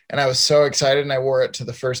blue. And I was so excited. And I wore it to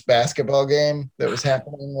the first basketball game that was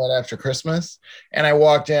happening right after Christmas. And I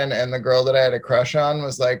walked in, and the girl that I had a crush on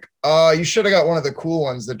was like, oh, you should have got one of the cool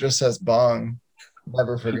ones that just says bong.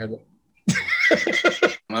 Never forget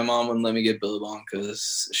it. My mom wouldn't let me get Billabong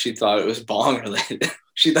because she thought it was bong related.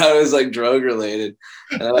 She thought it was like drug related.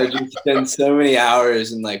 And I just spent so many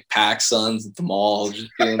hours in like PacSuns at the mall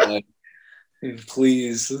just being like,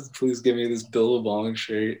 please give me this Billabong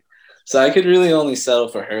shirt. So I could really only settle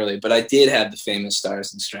for Hurley, but I did have the famous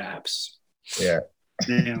stars and straps. Yeah.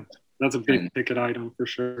 Damn. That's a big ticket item for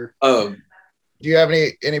sure. Oh. Do you have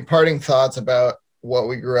any parting thoughts about what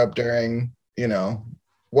we grew up during, you know,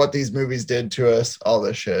 what these movies did to us, all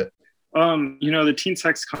this shit? You know, the teen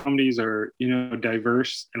sex comedies are, you know,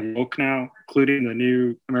 diverse and woke now, including the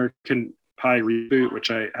new American Pie reboot,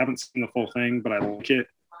 which I haven't seen the full thing, but I like it.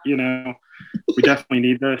 You know, we definitely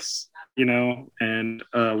need this, you know, and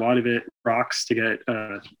a lot of it rocks to get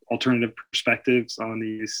alternative perspectives on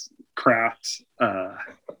these craft,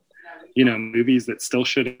 you know, movies that still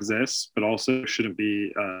should exist, but also shouldn't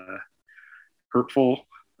be hurtful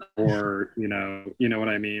or, you know what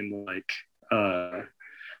I mean? Like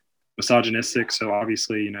misogynistic. So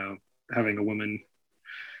obviously, you know, having a woman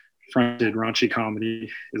fronted raunchy comedy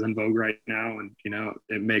is in vogue right now. And, you know,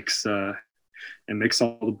 it makes all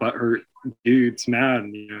the butthurt dudes mad,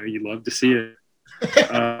 and, you know, you love to see it.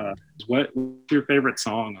 What's your favorite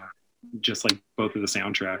song? Just like both of the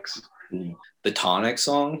soundtracks. The Tonic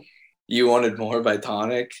song, You Wanted More by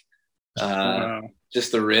Tonic.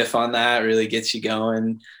 Just the riff on that really gets you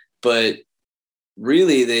going. But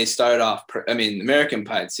really, they start off, American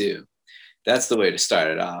Pie 2, that's the way to start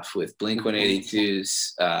it off, with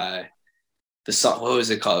Blink-182's the song, what was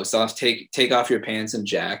it called? It's off Take Off Your Pants and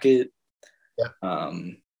Jacket. Yeah.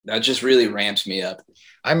 That just really ramps me up.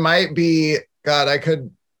 I might be, God,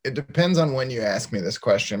 it depends on when you ask me this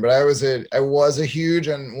question, but I was a huge,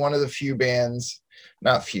 and one of the few bands,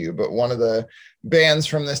 not few, but one of the bands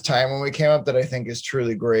from this time when we came up that I think is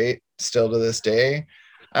truly great still to this day.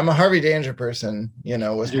 I'm a Harvey Danger person, you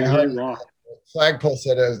know, with my heart. Flagpole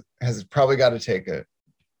said has probably got to take it.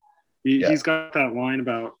 He's got that line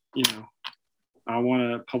about, you know, I want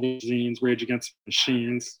to publish zines, Rage Against the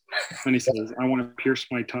Machines. And he says, I want to pierce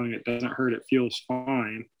my tongue. It doesn't hurt. It feels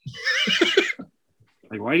fine.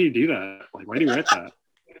 Like, why do you do that? Like, why do you write that?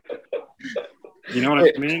 You know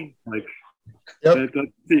what I mean? Like, yep.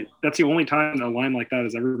 That's the only time a line like that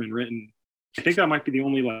has ever been written. I think that might be the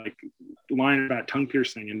only like line about tongue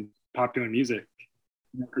piercing in popular music,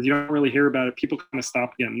 because you don't really hear about it. People kind of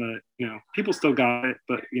stopped getting the, you know, people still got it,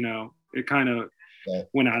 but, you know, it kind of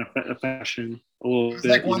went out of fashion a little bit.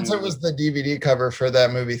 Like once it was the DVD cover for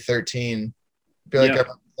that movie 13, I feel like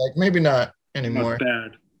like maybe not anymore.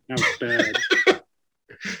 That was bad.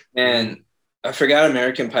 And I forgot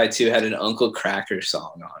American Pie 2 had an Uncle Kracker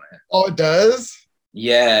song on it. Oh, it does?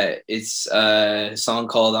 Yeah, it's a song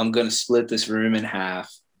called I'm Gonna Split This Room in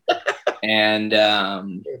Half. And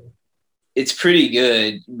it's pretty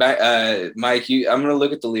good. Mike, I'm gonna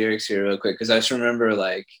look at the lyrics here real quick, because I just remember,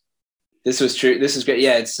 like, this was true. This is great.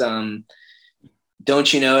 Yeah, it's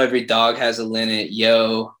don't you know every dog has a linnet?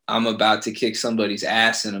 Yo, I'm about to kick somebody's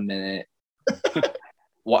ass in a minute.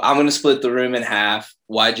 Well, I'm gonna split the room in half.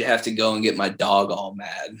 Why'd you have to go and get my dog all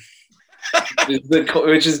mad?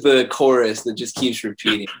 Which is the chorus that just keeps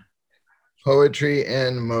repeating. Poetry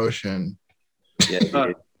in motion. Yeah. Go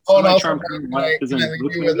ahead. Semi-Charmed Kind of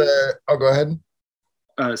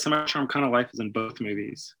Life is in both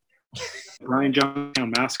movies. Brian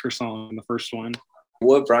Jonestown Massacre song in the first one.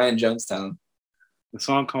 What Brian Jonestown? The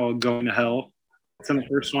song called Going to Hell. It's in the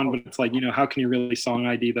first one, but it's like, you know, how can you really song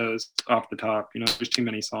ID those off the top? You know, there's too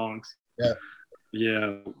many songs. Yeah.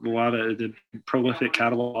 Yeah, a lot of the prolific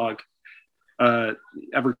catalog. They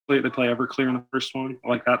play Everclear in the first one. I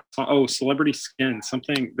like that song. Oh, Celebrity Skin.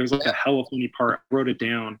 Something, there's like a hella funny part. I wrote it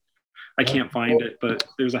down. I can't find it, but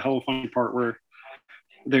there's a hella funny part where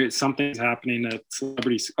something's happening at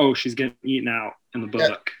Celebrity. Oh, she's getting eaten out in the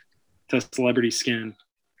book to Celebrity Skin.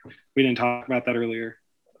 We didn't talk about that earlier.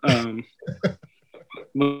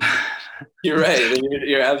 You're right.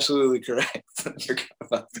 You're absolutely correct. I forgot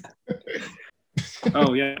about that.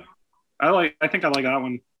 Oh yeah, I think I like that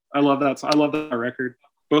one. I love that. I love that record.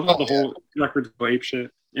 Both of the whole records go ape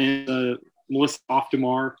shit. And Melissa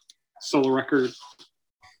Oftmar solo record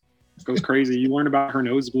goes crazy. You learn about her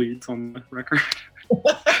nosebleeds on the record.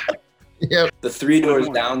 Yep. The Three Doors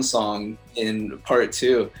Down song in part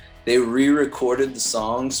 2, they re-recorded the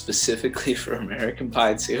song specifically for American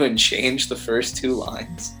Pie 2 and changed the first 2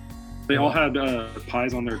 lines. They all had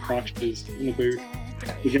pies on their crotches in the booth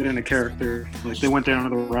to get in a character. Like, they went down to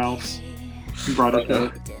the Ralphs and brought up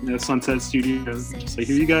the Sunset Studios. Just like,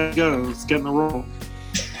 here you guys go, let's get in the roll.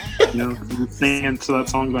 You know, singing to that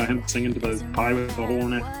song about him singing to the pie with the hole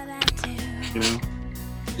in it. You know?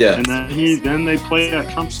 Yeah. And then they play at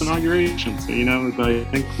Trump's inauguration. So, you know, I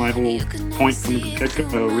think my whole point from the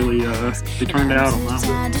get-go really, they turned out on that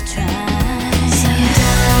one.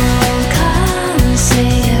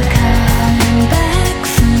 Say you're coming back.